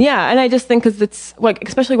having? Yeah, and I just think because it's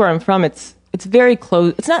especially where I'm from, it's very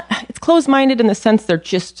closed. It's closed-minded in the sense they're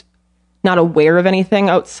just not aware of anything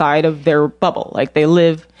outside of their bubble. They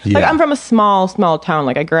live I'm from a small town.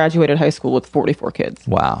 I graduated high school with 44 kids.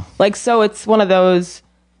 Wow. So it's one of those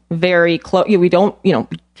very close. We don't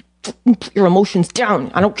put your emotions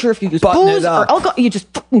down. I don't care if you use Button booze it or up. alcohol. You just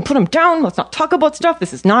fucking put them down. Let's not talk about stuff.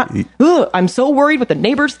 This is not, I'm so worried what the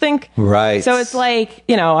neighbors think. Right. So it's like,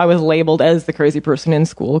 I was labeled as the crazy person in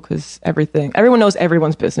school because everyone knows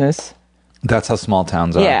everyone's business. That's how small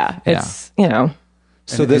towns are. Yeah. It's,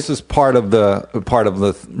 So this is part of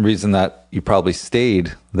the reason that you probably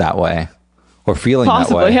stayed that way, or feeling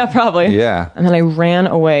possibly, that way. yeah, probably. Yeah. And then I ran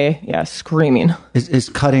away, screaming. Is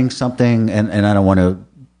cutting something, and I don't want to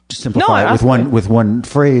simplify No, it absolutely. with one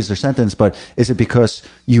phrase or sentence, but is it because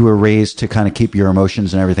you were raised to kind of keep your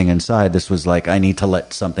emotions and everything inside? This was like, I need to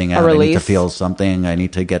let something out. I need to release. feel something. I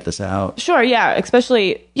need to get this out. Sure, yeah,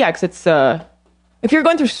 especially, because it's, if you're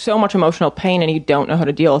going through so much emotional pain and you don't know how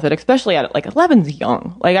to deal with it, especially at, 11's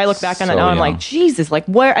young. Like, I look back on it So now, I'm young. like, Jesus,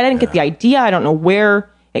 where, I didn't get the idea, I don't know where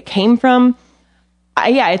it came from.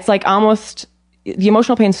 It's like almost, the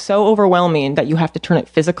emotional pain's so overwhelming that you have to turn it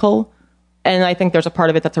physical. And I think there's a part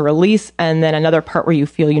of it that's a release, and then another part where you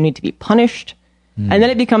feel you need to be punished. And then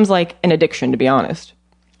it becomes like an addiction, to be honest.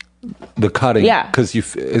 The cutting. Yeah. Because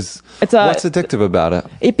It's what's addictive about it?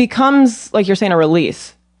 It becomes, like you're saying, a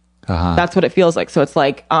release. Uh-huh. That's what it feels like. So it's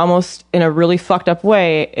like almost in a really fucked up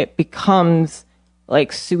way, it becomes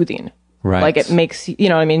like soothing. Right. Like it makes,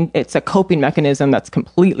 it's a coping mechanism that's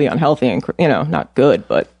completely unhealthy and, not good,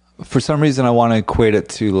 but. For some reason, I want to equate it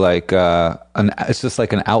to like it's just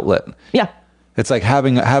like an outlet. Yeah. It's like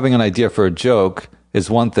having an idea for a joke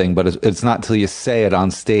is one thing, but it's not till you say it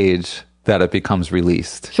on stage that it becomes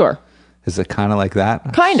released. Sure. Is it kind of like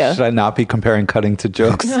that? Kinda. Should I not be comparing cutting to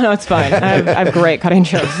jokes? No, it's fine. I have great cutting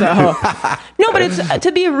jokes. So. No, but it's,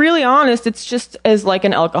 to be really honest, it's just as like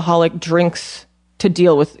an alcoholic drinks to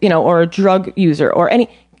deal with, or a drug user or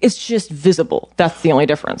it's just visible. That's the only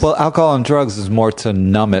difference. Well, alcohol and drugs is more to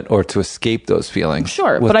numb it or to escape those feelings.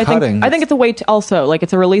 Sure, With but I cutting, think it's a way to also, like,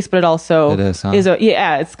 it's a release, but it also It is, huh?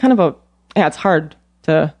 it's kind of it's hard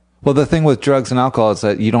to. Well, the thing with drugs and alcohol is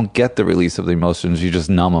that you don't get the release of the emotions; you just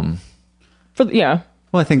numb them. Well,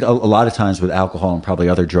 I think a lot of times with alcohol and probably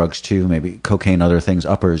other drugs too, maybe cocaine, other things,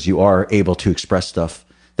 uppers, you are able to express stuff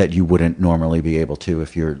that you wouldn't normally be able to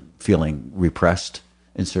if you're feeling repressed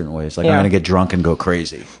in certain ways. Like, I'm going to get drunk and go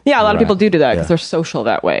crazy. Yeah, a lot of people do that because Yeah. they're social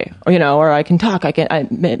that way, or I can talk.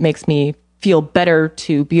 It makes me feel better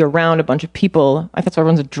to be around a bunch of people. I think that's why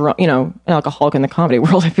everyone's a drunk, an alcoholic in the comedy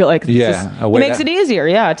world. I feel like Yeah, it makes it easier,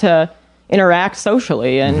 to interact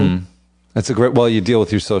socially and. That's a great. Well, you deal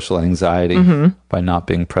with your social anxiety by not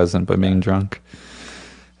being present, by being drunk.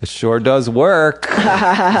 It sure does work.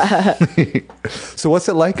 So, what's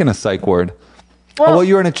it like in a psych ward? Well,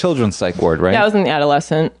 you were in a children's psych ward, right? Yeah, I was in the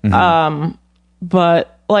adolescent.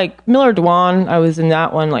 But like Miller Dwan, I was in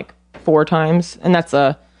that one like 4 times, and that's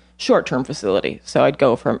a short-term facility. So I'd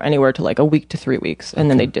go from anywhere to like a week to 3 weeks, and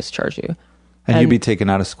then they'd discharge you. And you'd be taken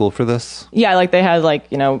out of school for this? Yeah, like they had like,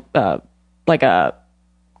 like a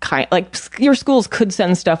kind, like your schools could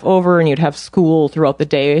send stuff over and you'd have school throughout the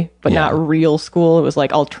day, but not real school. It was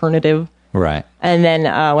like alternative. Right. And then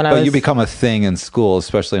But you become a thing in school,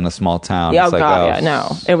 especially in a small town. Yeah, It's like,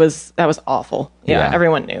 no. That was awful. Yeah,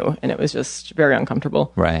 everyone knew, and it was just very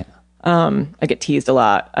uncomfortable. Right. I get teased a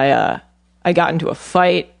lot. I got into a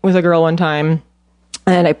fight with a girl one time,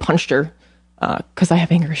 and I punched her because I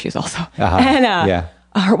have anger issues also. And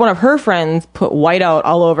one of her friends put whiteout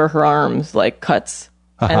all over her arms, like cuts,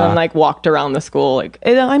 and then like walked around the school like,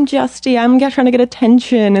 I'm Justy, I'm trying to get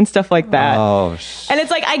attention and stuff like that. Oh, and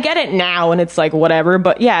it's like, I get it now, and it's like whatever.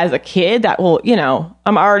 But yeah, as a kid, that will,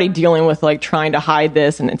 I'm already dealing with like trying to hide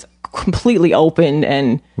this, and it's completely open,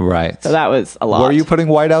 and right. so that was a lot. Were you putting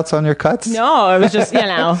whiteouts on your cuts? No, it was just,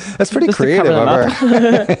 That's pretty just to creative cover of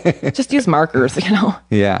her. just use markers,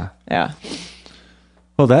 Yeah. Yeah.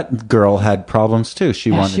 Well, that girl had problems too.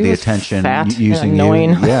 She wanted she the was attention fat using and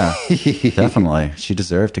annoying. you. Yeah, definitely. She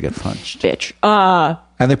deserved to get punched. Bitch.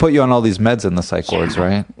 And they put you on all these meds in the psych wards,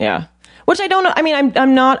 right? Yeah. Which I don't know. I mean,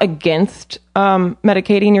 I'm not against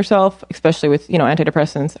medicating yourself, especially with,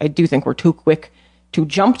 antidepressants. I do think we're too quick to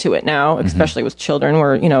jump to it now, especially with children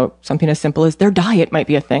where, something as simple as their diet might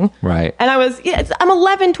be a thing. Right. And I'm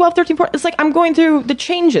 11, 12, 13, 14. It's like I'm going through the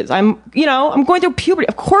changes. I'm going through puberty.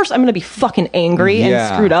 Of course I'm going to be fucking angry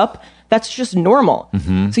and screwed up. That's just normal.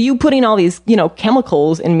 So you putting all these,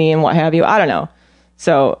 chemicals in me and what have you, I don't know.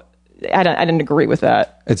 So I didn't agree with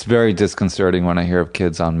that. It's very disconcerting when I hear of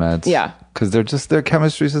kids on meds. Yeah. Because their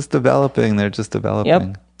chemistry's just developing. They're just developing.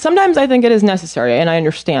 Yep. Sometimes I think it is necessary, and I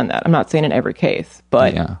understand that. I'm not saying in every case,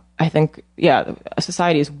 but I think,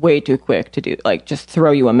 society is way too quick to do, like, just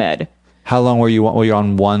throw you a med. How long were you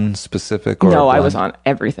on one specific? Or No, I one? was on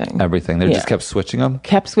everything. Everything. They just kept switching them?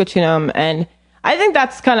 Kept switching them, and I think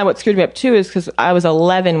that's kind of what screwed me up too, is because I was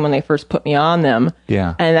 11 when they first put me on them.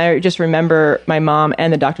 Yeah. And I just remember my mom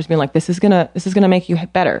and the doctors being like, this is gonna make you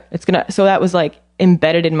better. So that was like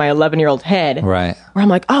embedded in my 11-year-old head. Right. Where I'm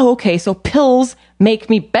like, oh, okay, so pills make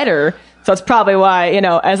me better. So that's probably why,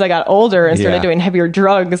 as I got older and started doing heavier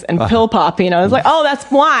drugs and pill popping, I was like, oh, that's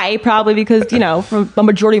why. Probably because, for the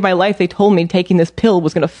majority of my life, they told me taking this pill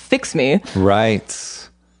was going to fix me. Right.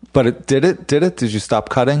 But did it? Did you stop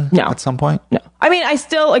cutting at some point? No. I mean, I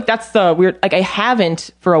still, that's the weird, I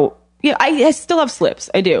haven't I still have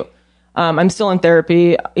slips. I do. I'm still in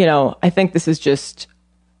therapy. I think this is just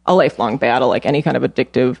a lifelong battle, like any kind of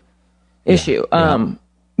addictive issue.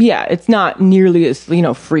 Yeah, it's not nearly as,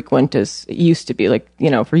 frequent as it used to be. Like,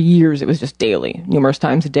 for years it was just daily, numerous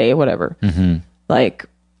times a day, whatever. Mm-hmm. Like,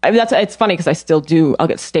 it's funny because I still I'll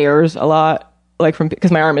get stares a lot, like because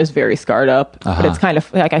my arm is very scarred up, but it's kind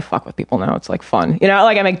of like I fuck with people now. It's like fun,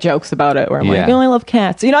 like I make jokes about it where I'm like, I love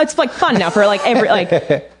cats. It's like fun now for like every, like,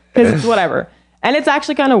 because it's whatever. And it's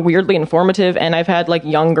actually kind of weirdly informative. And I've had like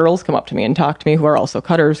young girls come up to me and talk to me who are also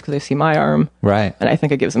cutters because they see my arm. Right. And I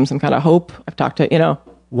think it gives them some kind of hope. I've talked to,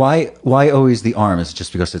 Why always the arm? Is it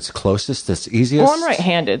just because it's closest, it's easiest? Well, I'm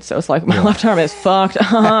right-handed, so it's like my left arm is fucked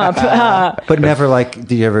up. But never like,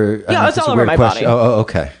 do you ever... Yeah, it's all over my body. Oh,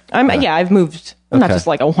 okay. I've moved. I'm not just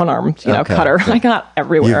like a one-armed, cutter. I got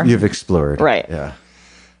everywhere. You've explored. Right. Yeah.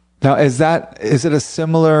 Now, is it a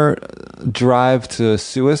similar drive to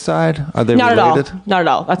suicide? Are they Not related? at all. Not at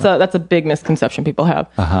all. That's a big misconception people have.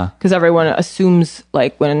 Because everyone assumes,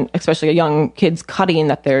 like, when, especially a young kid's cutting,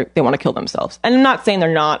 that they want to kill themselves. And I'm not saying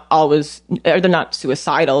they're not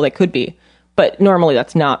suicidal. They could be, but normally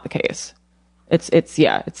that's not the case. It's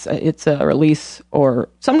a release, or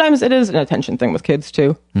sometimes it is an attention thing with kids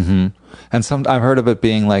too. Mm-hmm. And I've heard of it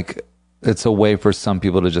being like it's a way for some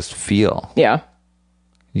people to just feel. Yeah.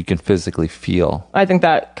 You can physically feel. I think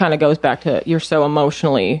that kind of goes back to you're so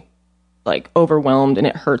emotionally like overwhelmed and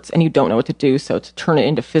it hurts and you don't know what to do. So to turn it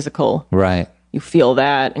into physical, right? You feel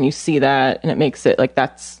that and you see that and it makes it like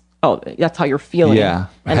that's how you're feeling. Yeah,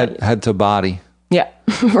 and head to body. Yeah,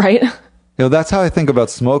 right. That's how I think about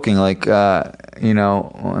smoking. Like, when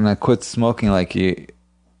I quit smoking, like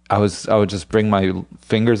I would just bring my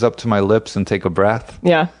fingers up to my lips and take a breath.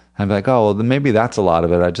 Yeah. I'd be like, oh, well, then maybe that's a lot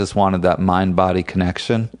of it. I just wanted that mind-body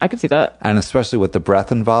connection. I could see that. And especially with the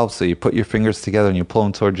breath involved. So you put your fingers together and you pull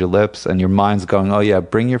them towards your lips and your mind's going, oh, yeah,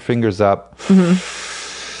 bring your fingers up.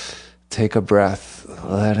 Mm-hmm. Take a breath.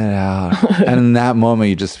 Let it out. And in that moment,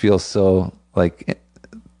 you just feel so like...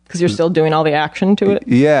 Because you're still doing all the action to it?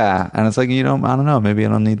 Yeah. And it's like, I don't know. Maybe I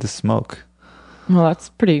don't need to smoke. Well, that's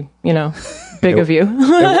pretty, big of you.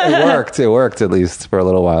 It worked. It worked at least for a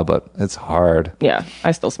little while, but it's hard. Yeah,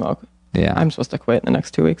 I still smoke. Yeah. I'm supposed to quit in the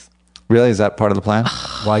next 2 weeks. Really? Is that part of the plan?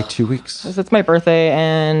 Why 2 weeks? Because it's my birthday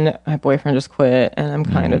and my boyfriend just quit and I'm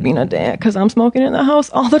kind of being a dick because I'm smoking in the house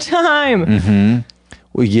all the time. Mm-hmm.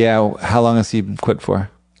 Well, yeah. How long has he quit for?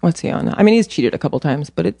 What's he on? I mean, he's cheated a couple times,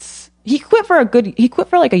 but he quit for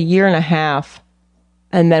like a year and a half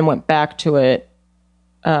and then went back to it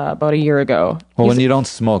about a year ago. Well, when you don't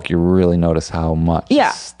smoke, you really notice how much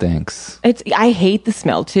it stinks. I hate the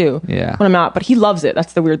smell too. Yeah. When I'm not, but he loves it.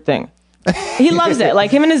 That's the weird thing. He loves it.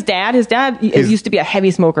 Like him and his dad. His dad used to be a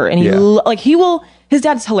heavy smoker, and his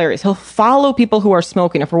dad's hilarious. He'll follow people who are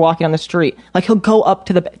smoking if we're walking on the street. Like he'll go up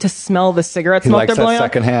to smell the cigarette smoke they're blowing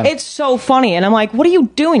out. It's so funny, and I'm like, "What are you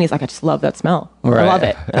doing?" He's like, "I just love that smell. Right. I love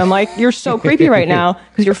it." And I'm like, "You're so creepy right now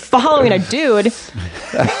because you're following a dude,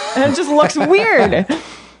 and it just looks weird."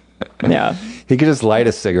 Yeah. He could just light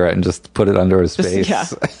a cigarette and just put it under his face. Yeah.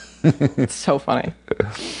 It's so funny.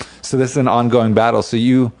 So this is an ongoing battle. So do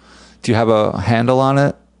you have a handle on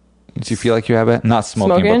it? Do you feel like you have it? Not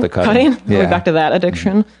smoking, but the cutting. Yeah. Back to that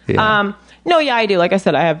addiction. Yeah. No, yeah, I do. Like I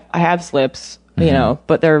said, I have slips,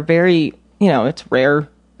 but they're very, it's rare.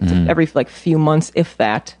 It's every like few months, if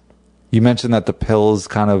that. You mentioned that the pills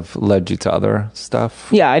kind of led you to other stuff.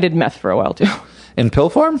 Yeah, I did meth for a while too. In pill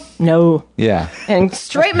form? No. Yeah. In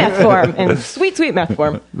straight meth form. In sweet meth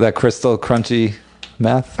form. That crystal crunchy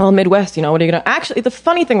meth? Well, Midwest, what are you going to... Actually, the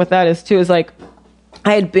funny thing with that is, too, is like,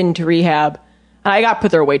 I had been to rehab, and I got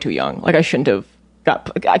put there way too young. Like, I shouldn't have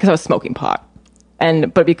because I was smoking pot.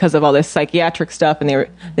 But because of all this psychiatric stuff, and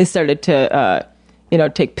they started to,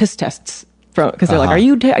 take piss tests because they're like, are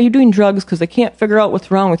you doing drugs? Because they can't figure out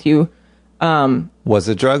what's wrong with you. Was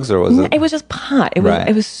it drugs or was it? It was just pot. It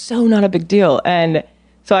was so not a big deal. And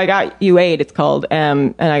so I got UA'd, it's called,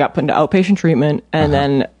 and I got put into outpatient treatment. And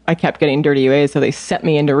then I kept getting dirty UAs, so they sent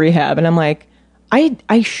me into rehab. And I'm like,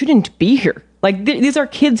 I shouldn't be here. Like these are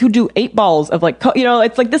kids who do 8 balls of like,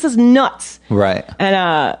 it's like, this is nuts. Right.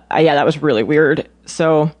 And yeah, that was really weird.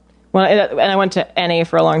 So and I went to NA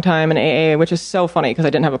for a long time and AA, which is so funny because I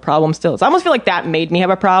didn't have a problem still. So I almost feel like that made me have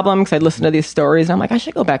a problem because I'd listen to these stories and I'm like, I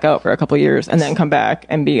should go back out for a couple years and then come back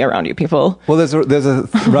and be around you people. Well, there's a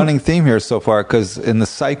running theme here so far because in the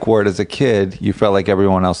psych ward as a kid, you felt like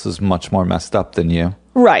everyone else was much more messed up than you.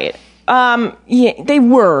 Right. Yeah, they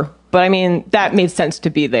were. But I mean, that made sense to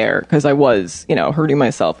be there because I was, hurting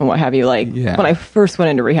myself and what have you. Like, when I first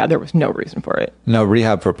went into rehab, there was no reason for it. No,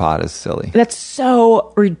 rehab for pot is silly. That's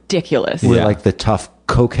so ridiculous. We're like the tough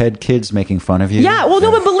cokehead kids making fun of you. Yeah, well,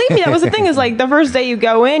 no, but believe me, that was the thing is like the first day you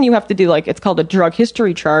go in, you have to do like, it's called a drug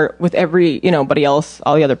history chart with every, buddy else,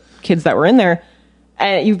 all the other kids that were in there.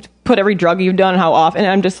 And you put every drug you've done, how often. And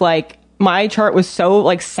I'm just like, my chart was so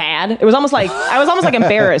like sad. It was almost like I was almost like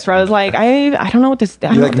embarrassed. Where I was like, I don't know what this.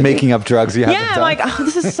 You're like making up drugs. You haven't done. Like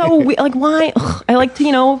this is so weird. Like why? I like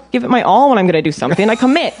to give it my all when I'm going to do something. I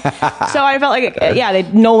commit. So I felt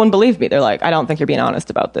like no one believed me. They're like, I don't think you're being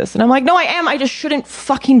honest about this. And I'm like, no, I am. I just shouldn't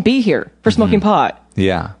fucking be here for smoking pot.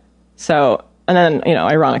 Yeah. So and then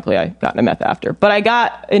ironically, I got into meth after. But I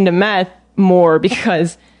got into meth more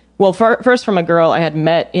because first from a girl I had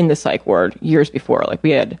met in the psych ward years before. Like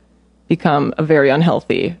we had become a very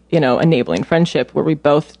unhealthy, enabling friendship where we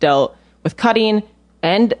both dealt with cutting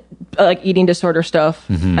and like eating disorder stuff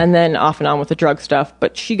and then off and on with the drug stuff.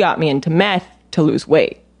 But she got me into meth to lose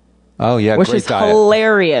weight. Oh, yeah. Which is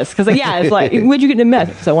hilarious. Because, it's like, where'd you get into meth?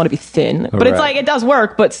 Because I want to be thin. But it's like, it does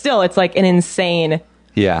work. But still, it's like an insane,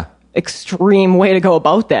 extreme way to go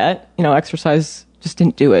about that. Exercise just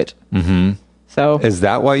didn't do it. Mm-hmm. So. Is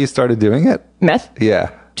that why you started doing it? Meth?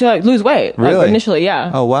 Yeah. To lose weight. Really? Initially,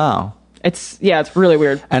 yeah. Oh, wow. It's really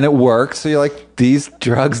weird. And it works, so you're like, these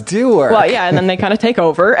drugs do work. Well, yeah, and then they kind of take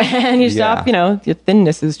over, and you stop, your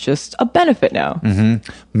thinness is just a benefit now.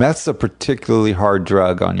 Mm-hmm. Meth's a particularly hard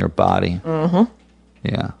drug on your body. Mm-hmm.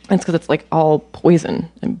 Yeah. It's because it's like all poison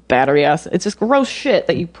and battery acid. It's just gross shit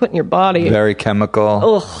that you put in your body. Very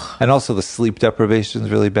chemical. Ugh. And also the sleep deprivation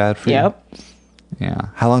is really bad for you. Yep. Yeah.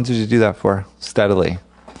 How long did you do that for? Steadily?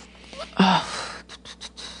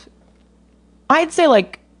 I'd say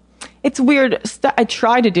like, it's weird. I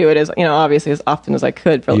tried to do it as obviously as often as I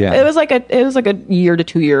could. It was like a year to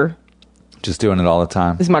 2 year. Just doing it all the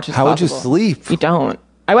time. As much as How possible. would you sleep? You don't.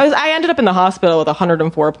 I ended up in the hospital with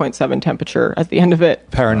 104.7 temperature at the end of it.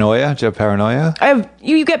 Paranoia? Did you have paranoia?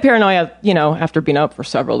 You get paranoia, after being up for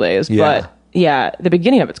several days. Yeah. But yeah, the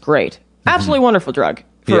beginning of it's great. Absolutely wonderful drug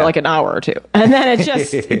for like an hour or two, and then it's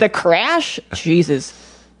just the crash. Jesus,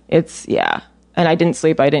 And I didn't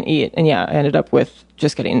sleep. I didn't eat, and I ended up with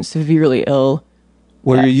just getting severely ill.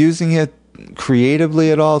 Were you using it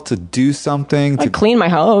creatively at all to do something? To clean my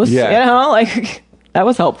house. Yeah. Like that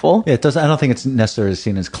was helpful. Yeah, it does. I don't think it's necessarily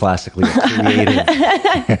seen as classically a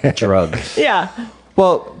creative drug. Yeah.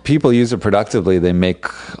 Well, people use it productively. They make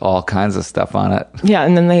all kinds of stuff on it. Yeah,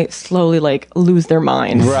 and then they slowly like lose their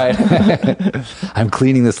minds. Right. I'm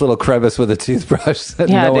cleaning this little crevice with a toothbrush that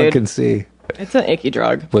no one can see. It's an icky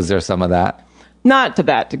drug. Was there some of that? Not to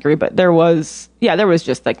that degree, but there was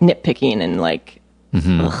just like nitpicking and like,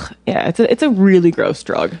 it's a really gross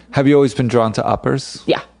drug. Have you always been drawn to uppers?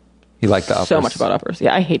 Yeah. You like the uppers? So much about uppers.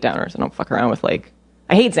 Yeah, I hate downers. I don't fuck around with I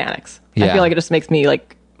hate Xanax. Yeah. I feel like it just makes me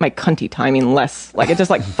like my cunty timing less. Like it just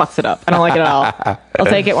like fucks it up. I don't like it at all. I'll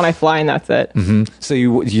take it when I fly and that's it. Mm-hmm. So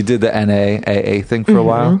you did the AA thing for a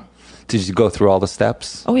while? Did you go through all the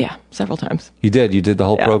steps? Oh yeah, several times. You did the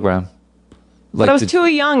whole program. Like, but I was too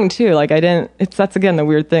young too. Like that's again the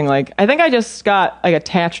weird thing. Like I think I just got like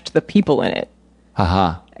attached to the people in it.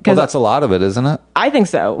 Well, that's a lot of it, isn't it? I think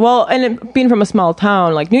so. Well, and being from a small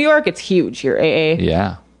town like New York, it's huge. Your AA.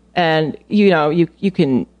 Yeah. And you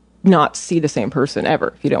can not see the same person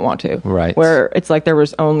ever if you don't want to. Right. Where it's like there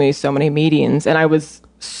was only so many meetings, and I was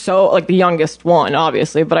so like the youngest one,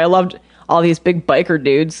 obviously, but I loved all these big biker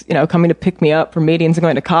dudes, coming to pick me up for meetings and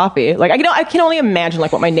going to coffee. Like, I can only imagine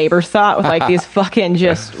like what my neighbors thought with like these fucking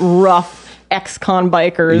just rough ex-con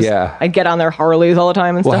bikers. Yeah. I'd get on their Harleys all the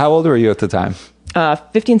time and stuff. Well, how old were you at the time?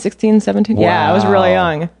 15, 16, 17. Wow. Yeah, I was really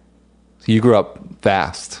young. So you grew up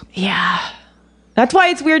fast. Yeah. That's why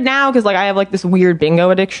it's weird now, because like I have like this weird bingo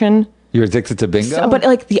addiction. You're addicted to bingo? But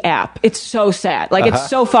like the app, it's so sad. Like it's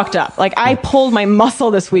so fucked up. Like I pulled my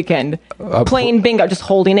muscle this weekend playing bingo, just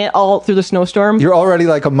holding it all through the snowstorm. You're already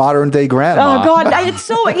like a modern day grandma. Oh God, it's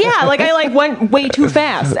so like I like went way too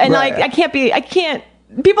fast, and like I can't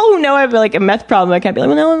people who know I have like a meth problem, I can't be like,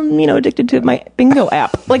 well, no, I'm, addicted to my bingo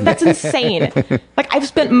app. Like, that's insane. Like, I've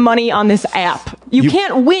spent money on this app. You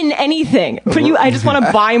can't win anything, but I just want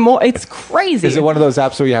to buy more. It's crazy. Is it one of those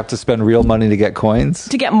apps where you have to spend real money to get coins?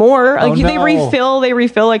 To get more. Like, no. they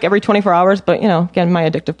refill like every 24 hours, but again, my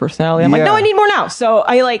addictive personality. I'm like, no, I need more now. So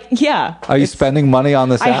I Are you spending money on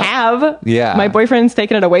this app? I have. Yeah. My boyfriend's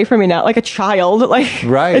taken it away from me now, like a child. Like,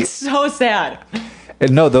 right. It's so sad.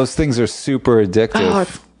 And no, those things are super addictive. Oh,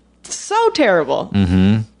 it's so terrible.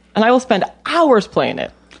 Mm-hmm. And I will spend hours playing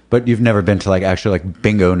it. But you've never been to like actually like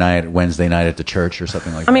bingo night, Wednesday night at the church or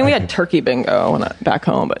something like that? I mean, we had turkey bingo back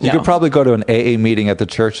home, but you could probably go to an AA meeting at the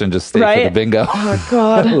church and just stay for the bingo. Oh,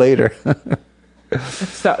 God. Later.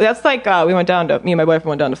 So that's like, me and my boyfriend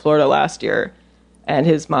went down to Florida last year, and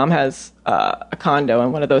his mom has a condo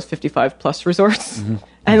in one of those 55 plus resorts. Mm-hmm.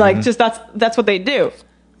 And like, just that's what they do.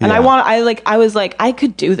 And yeah. I was like, I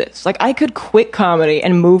could do this. Like, I could quit comedy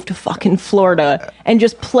and move to fucking Florida and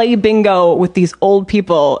just play bingo with these old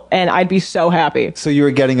people, and I'd be so happy. So you were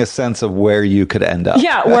getting a sense of where you could end up.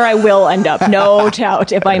 Yeah, where I will end up. No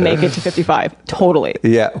doubt if I make it to 55. Totally.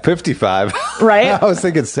 Yeah, 55. Right? I was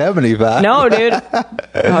thinking 75. No, dude.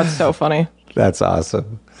 Oh, it's so funny. That's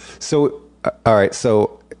awesome. So, all right.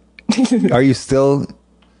 So, are you still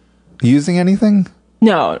using anything?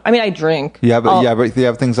 No, I mean, I drink. But you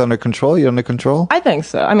have things under control? You under control? I think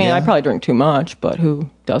so. I mean, I probably drink too much, but who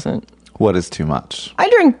doesn't? What is too much? I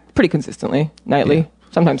drink pretty consistently, nightly. Yeah.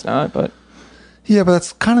 Sometimes not, but... Yeah, but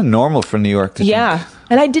that's kind of normal for New York to drink.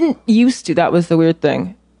 And I didn't used to. That was the weird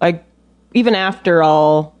thing. Like, even after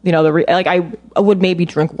all, I would maybe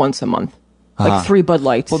drink once a month. Like 3 Bud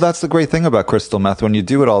Lights. Well, that's the great thing about crystal meth. When you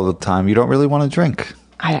do it all the time, you don't really want to drink.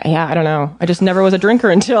 I don't know. I just never was a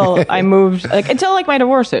drinker until I moved, until my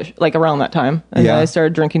divorce-ish, around that time. And then I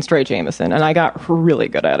started drinking straight Jameson, and I got really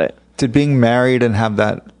good at it. Did being married and have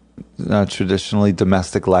that traditionally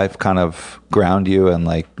domestic life kind of ground you and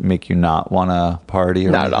make you not want to party?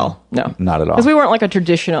 Or not at all. No. Not at all. Because we weren't a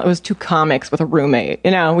traditional, it was 2 comics with a roommate.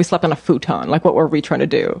 We slept on a futon. What were we trying to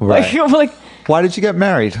do? Right. Why did you get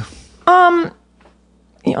married?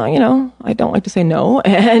 I don't like to say no.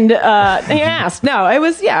 And they asked. No, it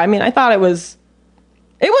was, I thought it was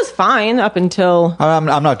fine up until... I'm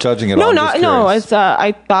not judging at all. No. I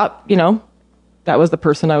thought, that was the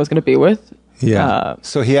person I was going to be with. Yeah.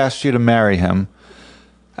 So he asked you to marry him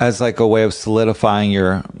as a way of solidifying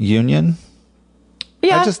your union?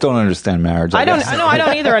 Yeah. I just don't understand marriage. I don't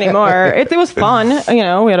either anymore. It was fun. We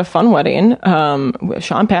had a fun wedding.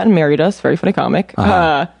 Sean Patton married us. Very funny comic.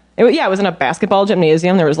 Uh-huh. It was in a basketball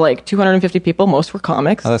gymnasium. There was 250 people. Most were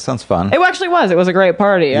comics. Oh, that sounds fun. It actually was. It was a great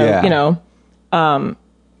party. Yeah.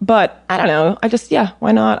 But I don't know. I just,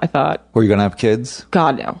 why not? I thought. Were you going to have kids?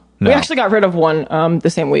 God, no. We actually got rid of one the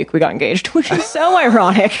same week we got engaged, which is so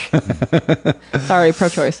ironic. Sorry,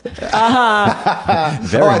 pro-choice. Very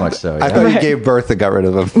much so. I thought you gave birth and got rid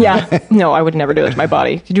of him. Yeah. No, I would never do that to my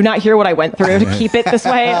body. Did you not hear what I went through to keep it this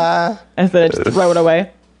way? And then just throw it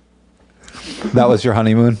away. That was your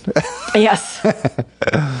honeymoon? Yes.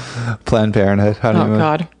 Planned Parenthood honeymoon. Oh,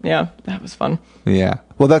 God. Yeah, that was fun. Yeah.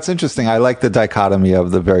 Well, that's interesting. I like the dichotomy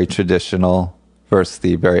of the very traditional versus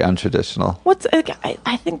the very untraditional.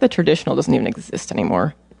 I think the traditional doesn't even exist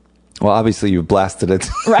anymore. Well, obviously you've blasted it.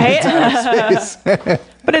 Right?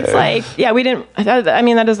 But it's we didn't... I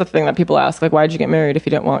mean, that is the thing that people ask. Why did you get married if you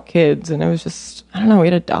didn't want kids? And it was just... I don't know. We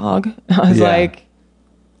had a dog. I was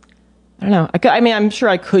I don't know. I'm sure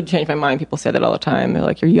I could change my mind. People say that all the time.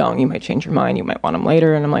 They're you're young. You might change your mind. You might want them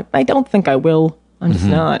later. And I'm like, I don't think I will. I'm just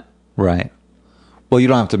not. Right. Well, you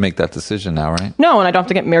don't have to make that decision now, right? No, and I don't have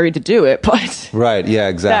to get married to do it. But right. Yeah,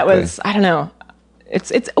 exactly. That was, I don't know.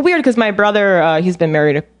 It's weird because my brother, he's been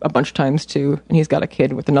married a bunch of times too. And he's got a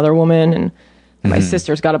kid with another woman. And my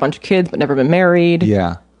sister's got a bunch of kids but never been married.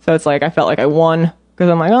 Yeah. So it's I felt like I won. Because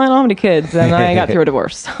I'm I don't have any kids, and I got through a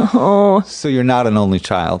divorce. So you're not an only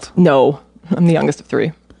child? No, I'm the youngest of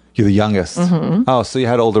 3. You're the youngest? Mm-hmm. Oh, so you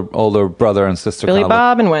had older brother and sister. Billy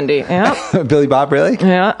Bob and Wendy, yeah. Billy Bob, really?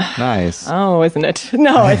 Yeah. Nice. Oh, isn't it?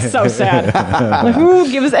 No, it's so sad.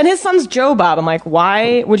 Who gives... And his son's Joe Bob. I'm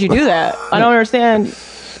why would you do that? I don't understand.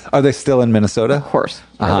 Are they still in Minnesota? Of course.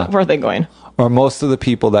 Where are they going? Or most of the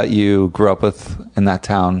people that you grew up with in that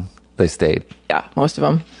town, they stayed? Yeah, most of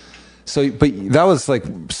them. So, but that was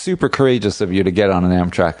super courageous of you to get on an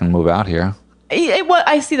Amtrak and move out here.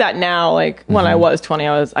 I see that now. When I was 20,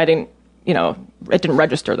 I didn't, it didn't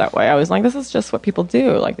register that way. I was this is just what people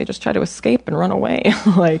do. They just try to escape and run away.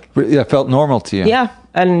 Yeah, it felt normal to you. Yeah.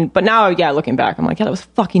 But now, looking back, I'm that was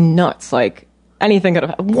fucking nuts. Anything could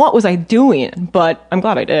have, what was I doing? But I'm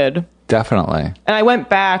glad I did. Definitely. And I went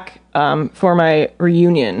back for my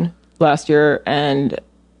reunion last year, and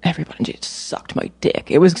everybody just sucked my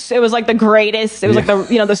dick. It was like the greatest. It was like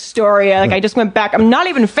the story. Like I just went back. I'm not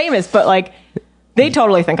even famous, but like they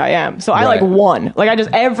totally think I am. So I like won. Like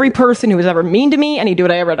every person who was ever mean to me, any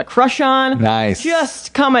dude I ever had a crush on,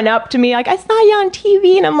 just coming up to me like, I saw you on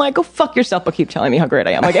TV, and I'm like, go fuck yourself, but keep telling me how great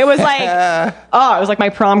I am. Like it was like, it was like my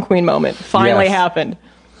prom queen moment finally happened.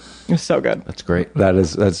 It was so good. That's great.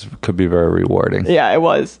 That's could be very rewarding. Yeah, it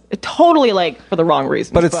was. It totally like for the wrong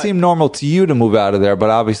reasons. But it seemed normal to you to move out of there, but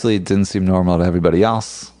obviously it didn't seem normal to everybody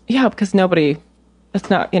else. Yeah, because it's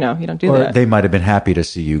not, you don't do or that. They might have been happy to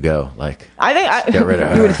see you go. Like, I think get rid of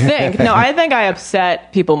her. You would think. No, I think I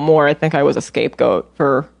upset people more. I think I was a scapegoat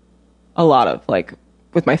for a lot of, like,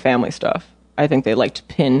 with my family stuff. I think they liked to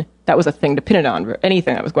pin, that was a thing to pin it on,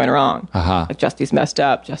 anything that was going wrong. Like, Justy's messed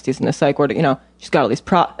up, Justy's in a psych ward, she's got all these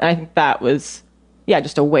and I think that was,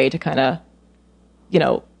 just a way to kind of,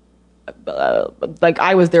 like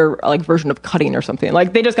I was their like version of cutting or something.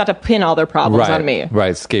 Like they just got to pin all their problems on me.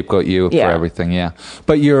 Right, scapegoat you for everything,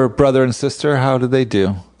 But your brother and sister, how did they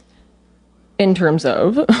do? In terms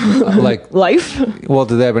of like life? Well,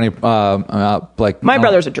 did they have any like my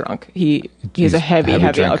brother's a drunk. He's a heavy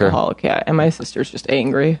alcoholic, and my sister's just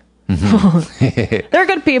angry. They're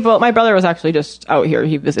good people. My brother was actually just out here.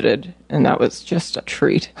 He visited, and that was just a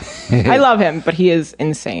treat. I love him, but he is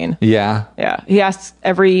insane. Yeah. He asks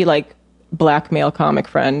every like black male comic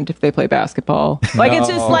friend if they play basketball. Like it's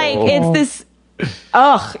just like it's this.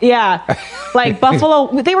 Like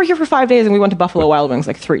Buffalo. They were here for 5 days, and we went to Buffalo Wild Wings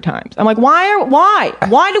like 3 times. I'm like,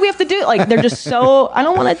 why do we have to do? Like they're just so. I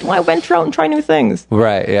don't want to venture out and try new things.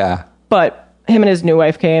 Right. Yeah. But him and his new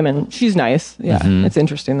wife came, and she's nice. It's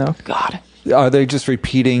interesting though. God, are they just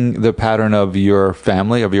repeating the pattern of your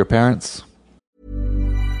family, of your parents?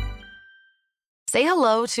 Say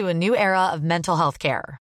hello to a new era of mental health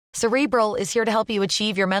care. Cerebral is here to help you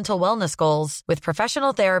achieve your mental wellness goals with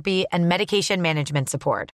professional therapy and medication management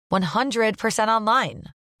support. 100% online.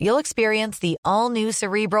 You'll experience the all-new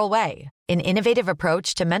Cerebral Way, an innovative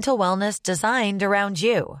approach to mental wellness designed around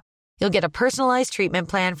you. You'll get a personalized treatment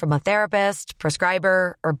plan from a therapist,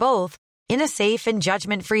 prescriber, or both in a safe and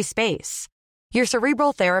judgment-free space. Your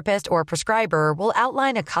Cerebral therapist or prescriber will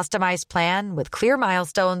outline a customized plan with clear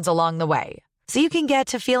milestones along the way, so you can get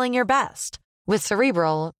to feeling your best. With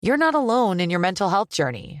Cerebral, you're not alone in your mental health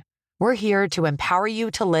journey. We're here to empower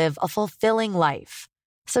you to live a fulfilling life.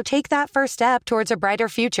 So take that first step towards a brighter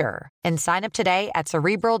future and sign up today at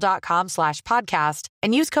Cerebral.com/podcast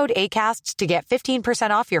and use code ACAST to get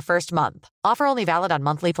 15% off your first month. Offer only valid on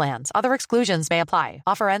monthly plans. Other exclusions may apply.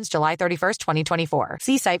 Offer ends July 31st, 2024.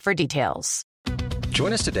 See site for details.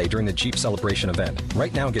 Join us today during the Jeep Celebration event.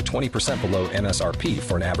 Right now, get 20% below MSRP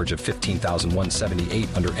for an average of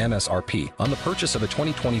 $15,178 under MSRP on the purchase of a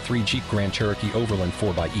 2023 Jeep Grand Cherokee Overland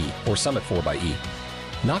 4xE or Summit 4xE.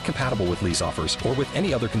 Not compatible with lease offers or with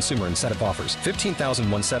any other consumer incentive offers.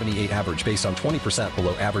 $15,178 average based on 20%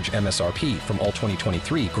 below average MSRP from all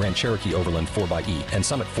 2023 Grand Cherokee Overland 4xE and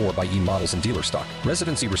Summit 4xE models in dealer stock.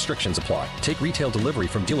 Residency restrictions apply. Take retail delivery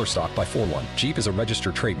from dealer stock by 4/1. Jeep is a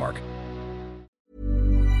registered trademark.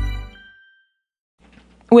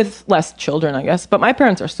 With less children, I guess. But my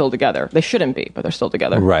parents are still together. They shouldn't be, but they're still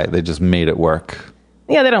together. Right. They just made it work.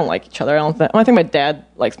 Yeah, they don't like each other. I think my dad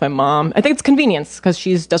likes my mom. I think it's convenience because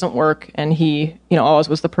she doesn't work, and he, always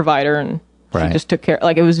was the provider, and he just took care.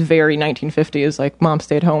 Like it was very 1950s. Like mom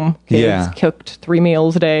stayed home, kids cooked 3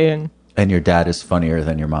 meals a day, and your dad is funnier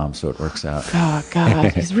than your mom, so it works out. Oh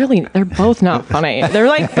God, they're both not funny. They're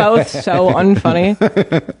like both so unfunny.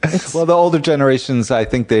 Well, the older generations, I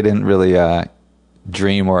think they didn't really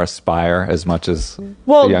dream or aspire as much as the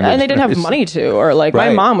younger and they didn't have money to, or like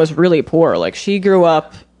my mom was really poor. Like she grew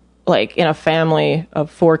up like in a family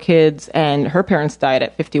of 4 kids, and her parents died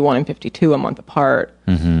at 51 and 52 a month apart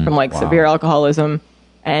from like severe alcoholism,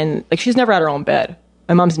 and like she's never had her own bed.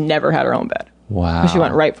 My mom's never had her own bed. Wow. She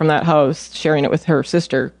went right from that house sharing it with her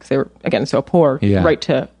sister because they were again so poor, right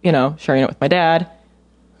to sharing it with my dad.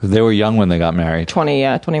 They were young when they got married.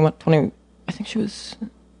 21, 20. I think she was.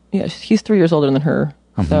 Yeah, he's 3 years older than her,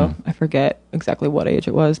 so I forget exactly what age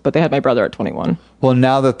it was, but they had my brother at 21. Well,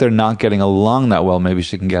 now that they're not getting along that well, maybe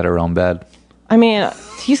she can get her own bed. I mean,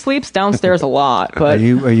 he sleeps downstairs a lot, but...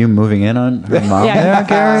 Are you moving in on her mom? Yeah,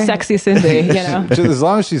 Gary? Sexy Cindy, As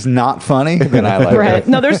long as she's not funny, then I like her.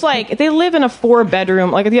 No, there's they live in a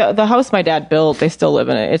 4-bedroom, like the house my dad built, they still live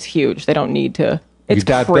in it. It's huge. They don't need to... It's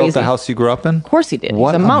Your dad crazy. built the house you grew up in? Of course he did.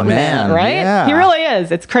 What He's a a mountain man, man. right? Yeah. He really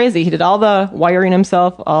is. It's crazy. He did all the wiring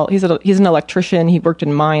himself. He's an electrician. He worked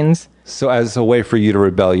in mines. So as a way for you to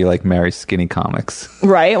rebel, you like marry skinny comics.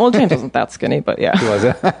 Right. Well, James wasn't that skinny, but yeah. Was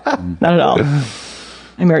it? Not at all.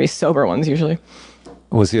 I marry sober ones usually.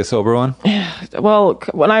 Was he a sober one? Well,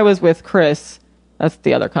 when I was with Chris, that's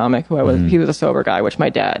the other comic who I was, he was a sober guy, which my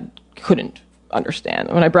dad couldn't understand.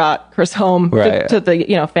 When I brought Chris home to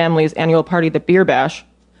the family's annual party, the beer bash,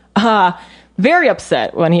 very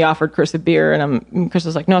upset when he offered Chris a beer, and Chris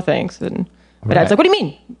was like, "No thanks." And my dad's like, "What do you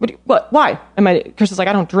mean? What? Why?" And Chris is like,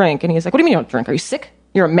 "I don't drink," and he's like, "What do you mean you don't drink? Are you sick?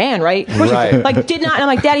 You're a man, right?" Right. Like, did not. And I'm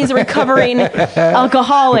like, "Daddy's a recovering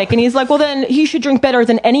alcoholic," and he's like, "Well, then he should drink better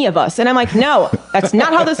than any of us." And I'm like, "No, that's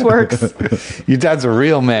not how this works." Your dad's a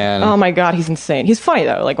real man. Oh my God, he's insane. He's funny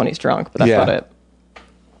though, like when he's drunk, but that's about it.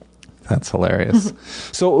 That's hilarious.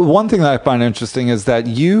 So one thing that I find interesting is that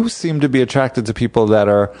you seem to be attracted to people that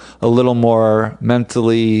are a little more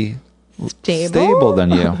mentally stable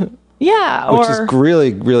than you. Yeah, which is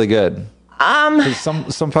really, really good. 'Cause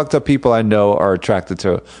some fucked up people I know are attracted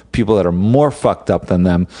to people that are more fucked up than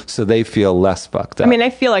them, so they feel less fucked up. I mean, I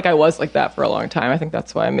feel like I was like that for a long time. I think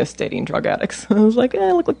that's why I miss dating drug addicts. I was like,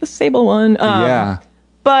 I look like the stable one. Yeah.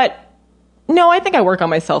 But no, I think I work on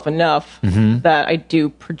myself enough that I do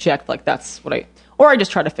project like that's what or I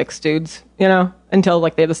just try to fix dudes, until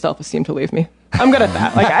like they have the self-esteem to leave me. I'm good at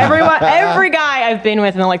that. Like every guy I've been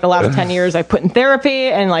with in like the last 10 years, I put in therapy,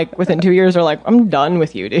 and like within 2 years, they're like, "I'm done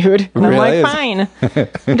with you, dude." And I'm like, "Fine,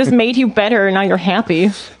 I just made you better, and now you're happy."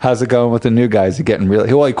 How's it going with the new guys? You getting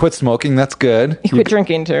really? Well, he quit smoking. That's good. He quit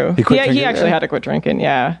drinking too. He He actually had to quit drinking.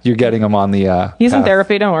 Yeah. You're getting him on the. He's in path.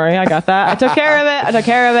 therapy. Don't worry, I got that. I took care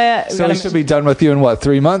of it. So he should be done with you in what,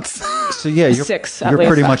 3 months? So yeah, you're 6 at You're least.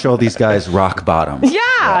 pretty much all these guys rock bottom. Yeah,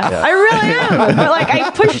 I really am. But like, I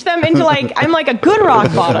push them into like, I'm like a good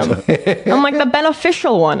rock bottom. I'm like the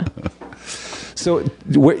beneficial one. So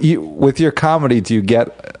with your comedy, do you get,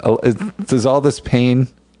 does all this pain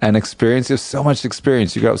and experience, you have so much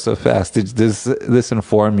experience, you grow up so fast, does this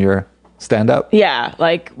inform your stand-up? Yeah,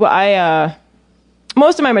 like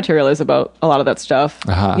most of my material is about a lot of that stuff,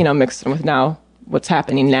 mixed in with now, what's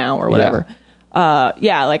happening now or whatever.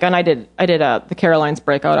 Like, and I did the Caroline's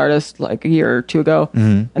Breakout Artist like a year or two ago,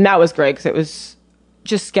 and that was great because it was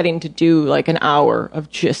just getting to do like an hour of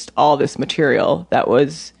just all this material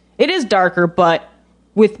it is darker, but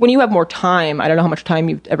when you have more time, I don't know how much time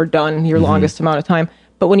you've ever done, your longest amount of time,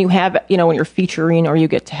 but when you have, when you're featuring or you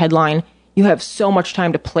get to headline, you have so much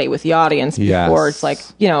time to play with the audience before it's like,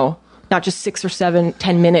 not just 6 or 7,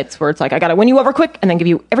 10 minutes where it's like, I got to win you over quick and then give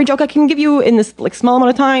you every joke I can give you in this like small amount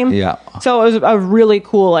of time. Yeah. So it was a really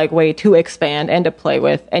cool like way to expand and to play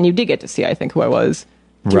with. And you did get to see, I think, who I was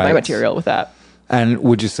through my material with that. And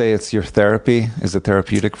would you say it's your therapy? Is it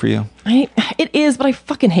therapeutic for you? It is, but I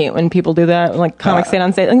fucking hate when people do that. Like comics say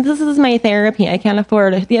on stage, like, "This is my therapy. I can't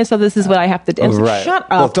afford it. Yeah, so this is what I have to do." Like, shut up.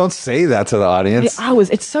 Well, don't say that to the audience.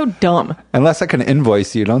 It's so dumb. Unless I can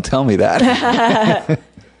invoice you, don't tell me that.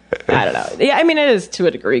 I don't know. Yeah, I mean, it is to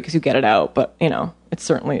a degree because you get it out, but it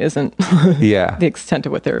certainly isn't. Yeah. The extent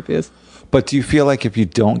of what therapy is. But do you feel like if you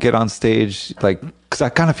don't get on stage, like, because I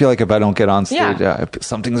kind of feel like if I don't get on stage,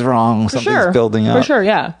 something's wrong, something's building up. For sure,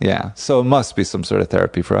 yeah. Yeah. So it must be some sort of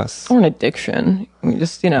therapy for us. Or an addiction. We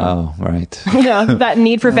just, Oh, right. that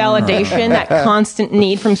need for validation, that constant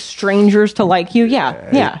need from strangers to like you.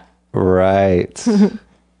 Yeah. Right.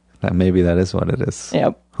 Maybe that is what it is.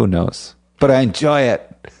 Yep. Who knows? But I enjoy it.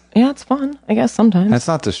 Yeah, it's fun, I guess, sometimes. And it's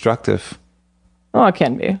not destructive. Oh, it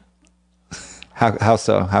can be. How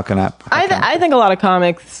so? How can I? I think a lot of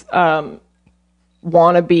comics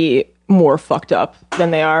want to be more fucked up than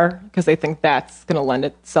they are because they think that's going to lend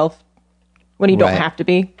itself when you don't have to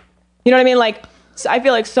be. You know what I mean? Like, so I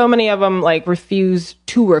feel like so many of them like refuse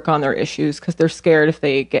to work on their issues because they're scared if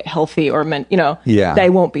they get healthy or they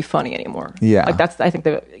won't be funny anymore. Yeah, like I think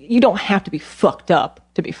that you don't have to be fucked up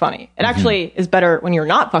to be funny. It actually is better when you're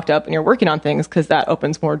not fucked up and you're working on things because that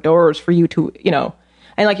opens more doors for you to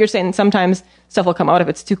And like you're saying, sometimes stuff will come out if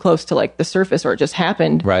it's too close to like the surface or it just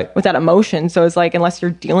happened with that emotion. So it's like, unless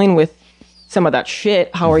you're dealing with some of that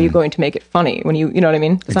shit, how are you going to make it funny when you know what I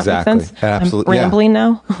mean? Does that make sense? Absolutely. I'm rambling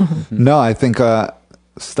now. No, I think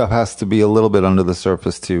stuff has to be a little bit under the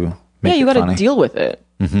surface to make you it got funny. to deal with it.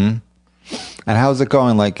 Mm-hmm. And how's it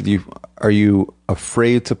going? Like, are you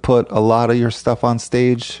afraid to put a lot of your stuff on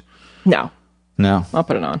stage? No, I'll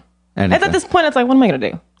put it on. And at this point, it's like, what am I going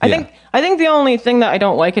to do? I think the only thing that I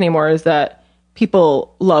don't like anymore is that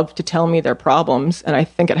people love to tell me their problems, and I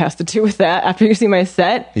think it has to do with that after you see my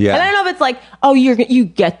set. Yeah. And I don't know if it's like, oh, you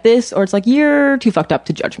get this, or it's like, you're too fucked up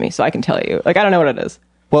to judge me, so I can tell you. Like, I don't know what it is.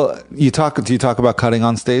 Well, do you talk about cutting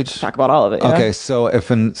on stage? Talk about all of it, yeah. Okay, so if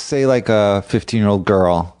say like a 15-year-old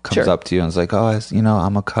girl comes Sure. up to you and is like, oh,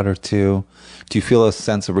 I'm a cutter too. Do you feel a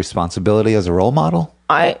sense of responsibility as a role model?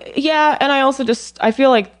 Yeah, and I also I feel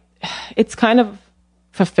like it's kind of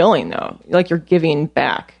fulfilling, though. Like, you're giving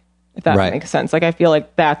back, if that Right. makes sense. Like, I feel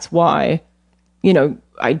like that's why,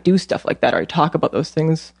 I do stuff like that, or I talk about those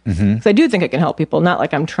things. Because I do think it can help people. Not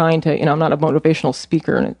like I'm trying to, I'm not a motivational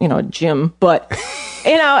speaker in a gym, but,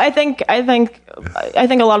 I think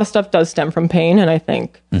a lot of stuff does stem from pain, and I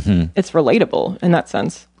think it's relatable in that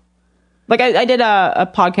sense. Like, I did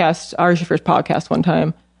a podcast, Ari Schiffer's podcast one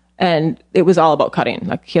time, and it was all about cutting.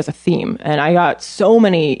 Like, he has a theme, and I got so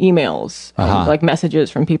many emails, and, like, messages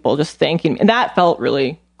from people just thanking me, and that felt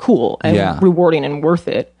really cool and rewarding and worth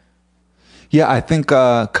it. Yeah, I think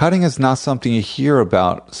cutting is not something you hear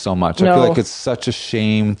about so much. No. I feel like it's such a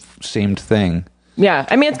shamed thing. Yeah,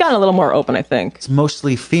 I mean, it's gotten a little more open, I think. It's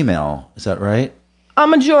mostly female. Is that right? A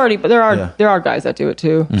majority, but there are guys that do it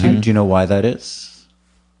too. Do you know why that is?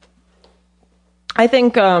 I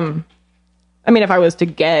think, if I was to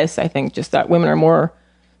guess, I think just that women are more,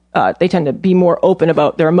 they tend to be more open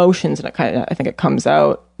about their emotions, and I think it comes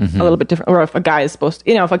out a little bit different. Or if a guy is supposed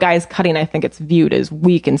to, if a guy is cutting, I think it's viewed as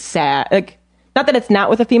weak and sad. Like, not that it's not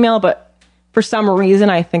with a female, but for some reason,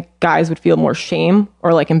 I think guys would feel more shame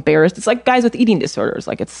or like embarrassed. It's like guys with eating disorders.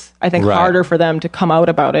 Like, it's, I think, harder for them to come out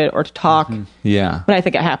about it or to talk. Yeah. But I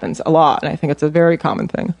think it happens a lot, and I think it's a very common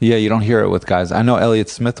thing. Yeah, you don't hear it with guys. I know Elliott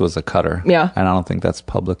Smith was a cutter. Yeah. And I don't think that's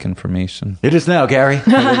public information. It is now, Gary.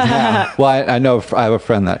 Well, I know, I have a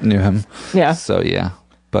friend that knew him. Yeah. So, yeah.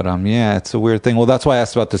 But, it's a weird thing. Well, that's why I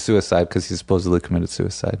asked about the suicide, because he supposedly committed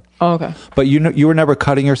suicide. Oh, okay. But you were never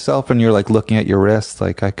cutting yourself, and you're, like, looking at your wrist.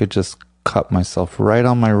 Like, I could just cut myself right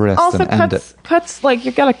on my wrist Also, and end it. cuts, like,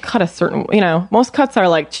 you gotta cut a certain, most cuts are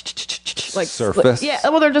like Surface? Yeah,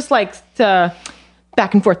 well, they're just like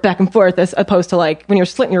back and forth, as opposed to like when you're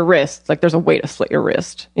slitting your wrist, like there's a way to slit your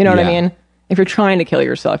wrist. You know what I mean? If you're trying to kill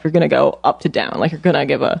yourself, you're gonna go up to down, like you're gonna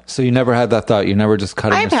give a. So you never had that thought? You never just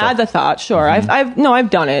cut I've yourself? had the thought, sure.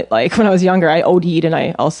 I've done it. Like when I was younger, I OD'd, and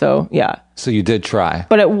I also, So you did try?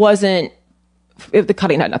 But it wasn't. The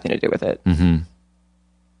cutting had nothing to do with it.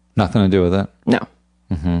 Nothing to do with it? No,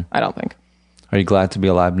 I don't think. Are you glad to be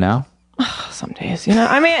alive now? Some days,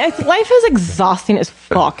 life is exhausting as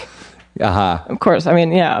fuck. Of course. I'm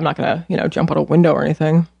not gonna, jump out a window or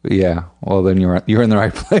anything. Yeah. Well, then you're in the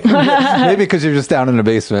right place. Maybe because you're just down in the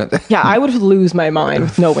basement. Yeah, I would lose my mind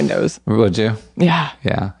with no windows. Would you? Yeah.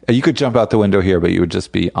 Yeah. You could jump out the window here, but you would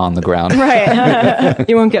just be on the ground. Right.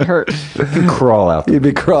 You won't get hurt. You crawl out. You'd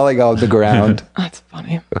be crawling out the ground. That's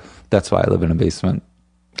funny. That's why I live in a basement.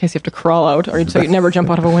 In case you have to crawl out, so you never jump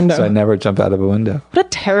out of a window. So I never jump out of a window. What a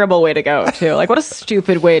terrible way to go, too. Like, what a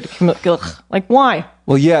stupid way to commit. Like, why?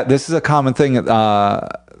 Well, yeah, this is a common thing.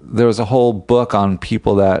 There was a whole book on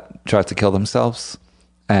people that tried to kill themselves.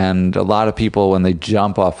 And a lot of people, when they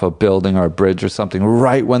jump off a building or a bridge or something,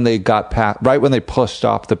 right when they pushed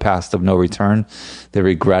off the path of no return, they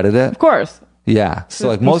regretted it. Of course. Yeah. So,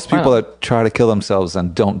 like, most people that try to kill themselves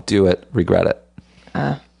and don't do it regret it.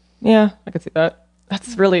 Yeah, I could see that.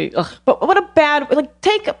 That's really, but what a bad,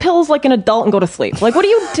 take pills like an adult and go to sleep. Like, what are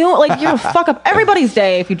you doing? Like, you're gonna fuck up everybody's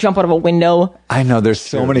day if you jump out of a window. I know, there's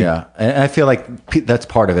so many. Yeah, and I feel like that's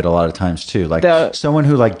part of it a lot of times too. Like someone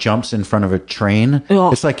who like jumps in front of a train,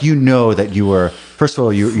 it's like that you were, first of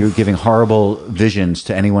all, you're giving horrible visions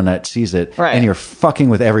to anyone that sees it, right. And you're fucking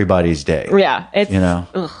with everybody's day. Yeah, it's, And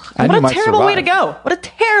what a terrible way to go. What a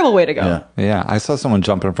terrible way to go. Yeah, I saw someone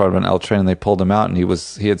jump in front of an L train and they pulled him out, and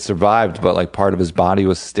he had survived, but like part of his body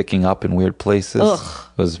was sticking up in weird places.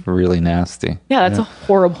 It was really nasty. Yeah, that's a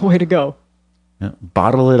horrible way to go. Yeah.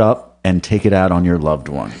 Bottle it up and take it out on your loved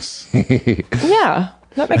ones. Yeah,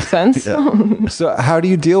 that makes sense. So how do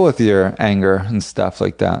you deal with your anger and stuff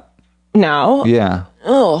like that? Now? Yeah.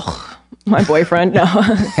 Oh, my boyfriend. No.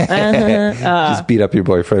 Just beat up your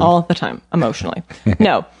boyfriend. All the time, emotionally.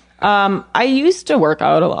 No. I used to work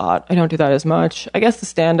out a lot. I don't do that as much. I guess the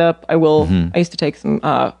stand-up, I will. I used to take some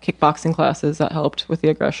kickboxing classes. That helped with the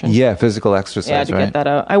aggression. Yeah, physical exercise, yeah, to right? get that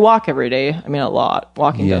out. I walk every day. I mean, a lot.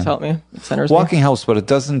 Walking does help me. It centers Walking me. helps, but it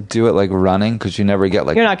doesn't do it like running, because you never get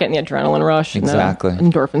like... You're not getting the adrenaline rush. Exactly. And the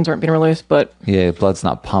endorphins aren't being released, but... Yeah, blood's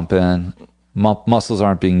not pumping. Muscles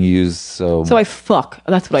aren't being used, so... So I fuck.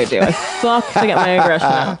 That's what I do. I fuck to get my aggression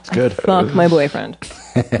out. It's good. Fuck my boyfriend.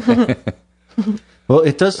 Well,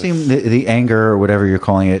 it does seem the anger or whatever you're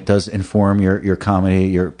calling it does inform your comedy,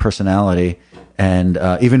 your personality. And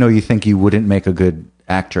even though you think you wouldn't make a good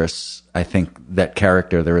actress, I think that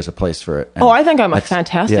character, there is a place for it. And I think I'm a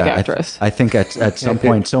fantastic actress. I think at some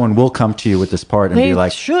point someone will come to you with this part and They be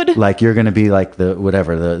like, should. like you're going to be like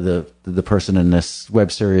the person in this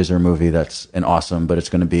web series or movie that's an awesome, but it's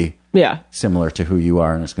going to be similar to who you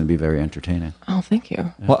are, and it's going to be very entertaining. Oh, thank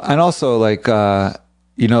you. Well, and also like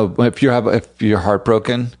if you're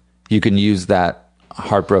heartbroken, you can use that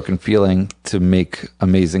heartbroken feeling to make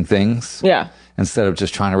amazing things. Yeah. Instead of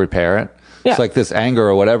just trying to repair it. Yeah. It's like this anger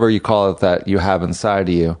or whatever you call it that you have inside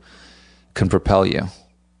of you can propel you.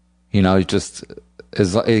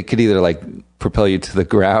 It could either like propel you to the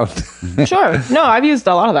ground. Sure. No, I've used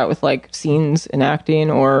a lot of that with like scenes in acting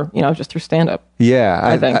or, just through stand up. Yeah.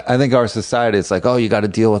 I think our society is like, oh, you got to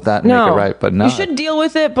deal with that and make it right. But no. You should deal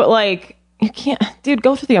with it, but like, you can't, dude,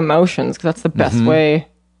 go through the emotions because that's the best way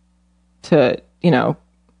to,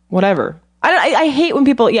 whatever. I hate when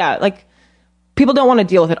people, like, people don't want to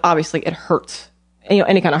deal with it. Obviously, it hurts.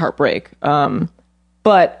 Any kind of heartbreak.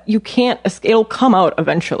 But you can't. It'll come out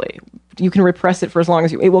eventually. You can repress it for as long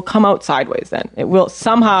as it will come out sideways. Then it will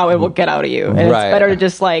get out of you, and it's better to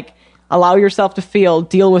just like allow yourself to feel,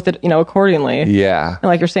 deal with it, accordingly. Yeah. And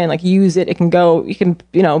like you're saying, like use it. It can go. You can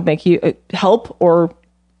make you help or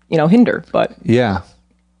hinder. But yeah.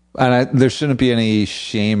 And there shouldn't be any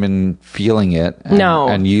shame in feeling it.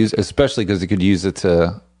 And use, especially because you could use it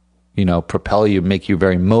to, propel you, make you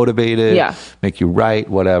very motivated, make you write,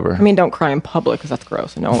 whatever. I mean, don't cry in public because that's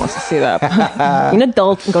gross and no one wants to see that. Be an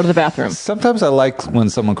adult and go to the bathroom. Sometimes I like when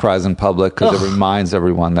someone cries in public because it reminds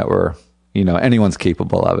everyone that we're, anyone's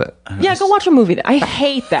capable of it. Yeah, go watch a movie. I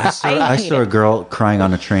hate that. I saw a girl crying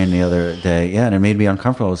on a train the other day. Yeah, and it made me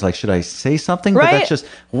uncomfortable. I was like, should I say something? Right? But that's just,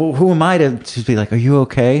 who am I to be like, are you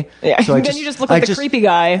okay? Yeah, so then you just look like the creepy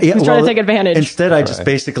guy who's trying to take advantage. Instead, I just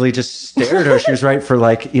basically just stared at her. She was right for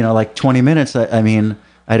like 20 minutes. I mean,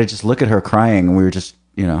 I had to just look at her crying, and we were just,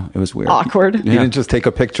 it was weird. Awkward. You didn't just take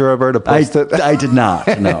a picture of her to post it? I did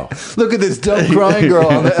not, no. Look at this dumb crying girl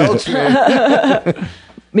on the L train.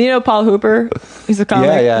 Paul Hooper, he's a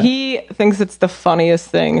comic. Yeah. He thinks it's the funniest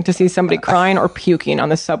thing to see somebody crying or puking on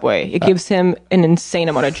the subway. It gives him an insane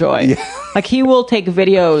amount of joy. Yeah. Like he will take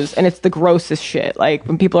videos and it's the grossest shit. Like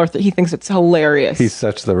when people he thinks it's hilarious. He's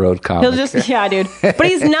such the road comic. He'll just, dude. But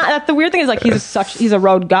he's not, that's the weird thing is like he's a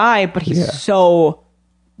road guy, but he's so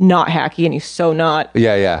not hacky and he's so not.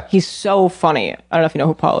 Yeah. He's so funny. I don't know if you know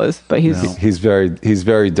who Paul is, but he's very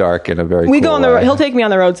dark in a very we cool go on the way. road. He'll take me on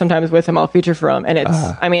the road sometimes with him. I'll feature for him, and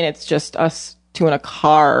it's just us two in a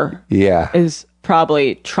car. Yeah, is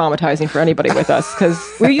probably traumatizing for anybody with us because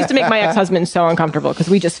we used to make my ex-husband so uncomfortable because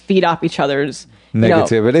we just feed off each other's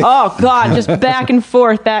negativity. Oh God, just back and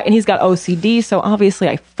forth. And he's got OCD, so obviously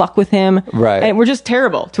I fuck with him. Right, and we're just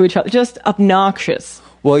terrible to each other, just obnoxious.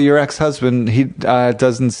 Well, your ex-husband, he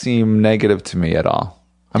doesn't seem negative to me at all.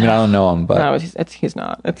 I mean, I don't know him, but no, he's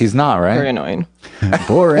not. He's not, right? Very annoying.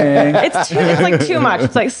 Boring. It's like too much.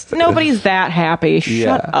 It's like nobody's that happy.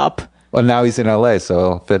 Shut up. Well, now he's in LA, so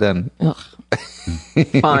he'll fit in.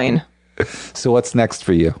 Fine. So what's next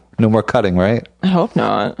for you? No more cutting, right? I hope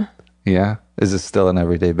not. Yeah. Is this still an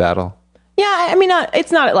everyday battle? Yeah, I mean,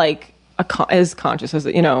 it's not like as conscious as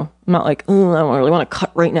I'm not like, oh, I don't really want to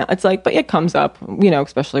cut right now. It's like, but it comes up,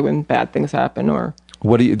 especially when bad things happen or.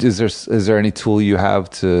 What do you? Is there any tool you have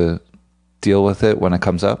to deal with it when it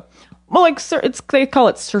comes up? Well, like they call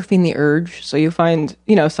it surfing the urge. So you find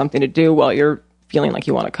something to do while you're feeling like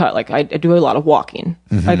you want to cut. Like I do a lot of walking.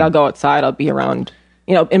 Mm-hmm. Like I'll go outside. I'll be around.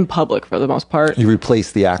 In public for the most part. You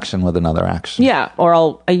replace the action with another action. Yeah,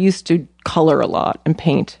 or I used to color a lot and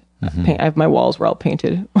paint. I have my walls were all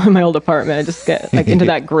painted in my old apartment. I just get like into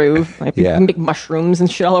that groove. Like make mushrooms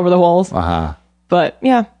and shit all over the walls. But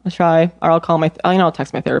yeah, I'll try. Or I'll call I'll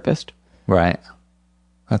text my therapist. Right.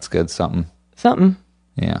 That's good. Something.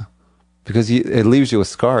 Yeah. Because it leaves you with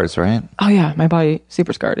scars, right? Oh yeah, my body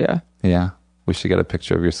super scarred. Yeah. Yeah. We should get a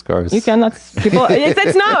picture of your scars. You can. That's people.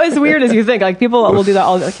 It's not as weird as you think. Like people will do that.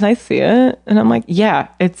 Like, can I see it? And I'm like, yeah,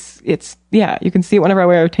 it's yeah. You can see it whenever I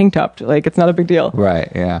wear a tank top. Like it's not a big deal.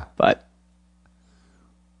 Right. Yeah. But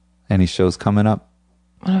any shows coming up?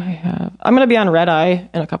 What do I have? I'm going to be on Red Eye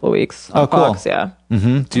in a couple of weeks. Oh, cool. Fox, yeah.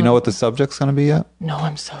 Mm-hmm. Do you know what the subject's going to be yet? No,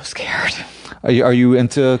 I'm so scared. Are you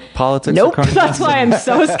into politics? Nope. That's why I'm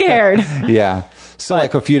so scared. Yeah. So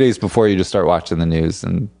like a few days before you just start watching the news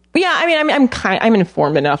and. Yeah, I mean, I'm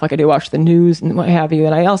informed enough. Like I do watch the news and what have you,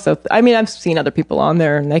 and I also, I've seen other people on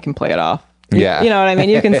there and they can play it off. Yeah, you know what I mean.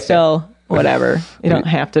 You can still whatever. You don't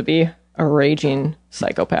have to be a raging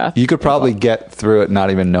psychopath. You could probably get through it not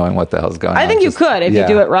even knowing what the hell's going on. I think you could if you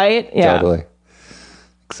do it right. Yeah. Totally.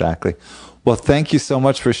 Exactly. Well, thank you so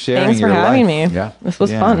much for sharing Thanks for your having life. me. Yeah. This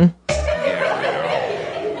was fun.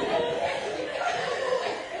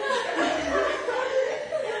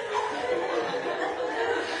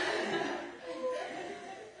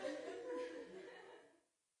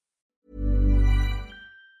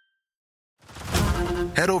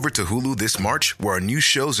 Head over to Hulu this March, where our new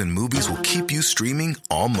shows and movies will keep you streaming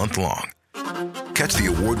all month long. Catch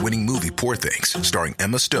the award-winning movie Poor Things, starring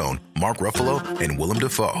Emma Stone, Mark Ruffalo, and Willem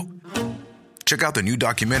Dafoe. Check out the new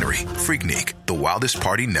documentary, Freaknik, The Wildest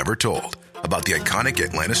Party Never Told, about the iconic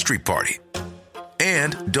Atlanta Street Party.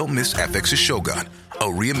 And don't miss FX's Shogun, a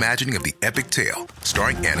reimagining of the epic tale,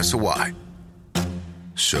 starring Anna Sawai.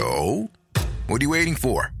 So, what are you waiting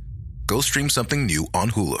for? Go stream something new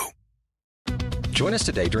on Hulu. Join us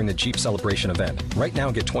today during the Jeep Celebration event. Right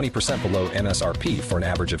now, get 20% below MSRP for an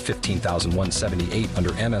average of $15,178 under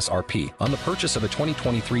MSRP on the purchase of a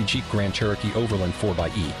 2023 Jeep Grand Cherokee Overland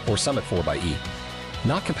 4xE or Summit 4xE.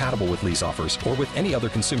 Not compatible with lease offers or with any other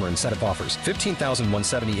consumer incentive offers.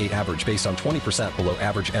 $15,178 average based on 20% below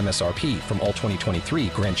average MSRP from all 2023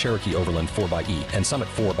 Grand Cherokee Overland 4xE and Summit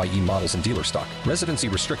 4xE models in dealer stock. Residency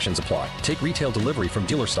restrictions apply. Take retail delivery from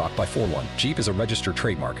dealer stock by 4/1. Jeep is a registered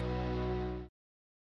trademark.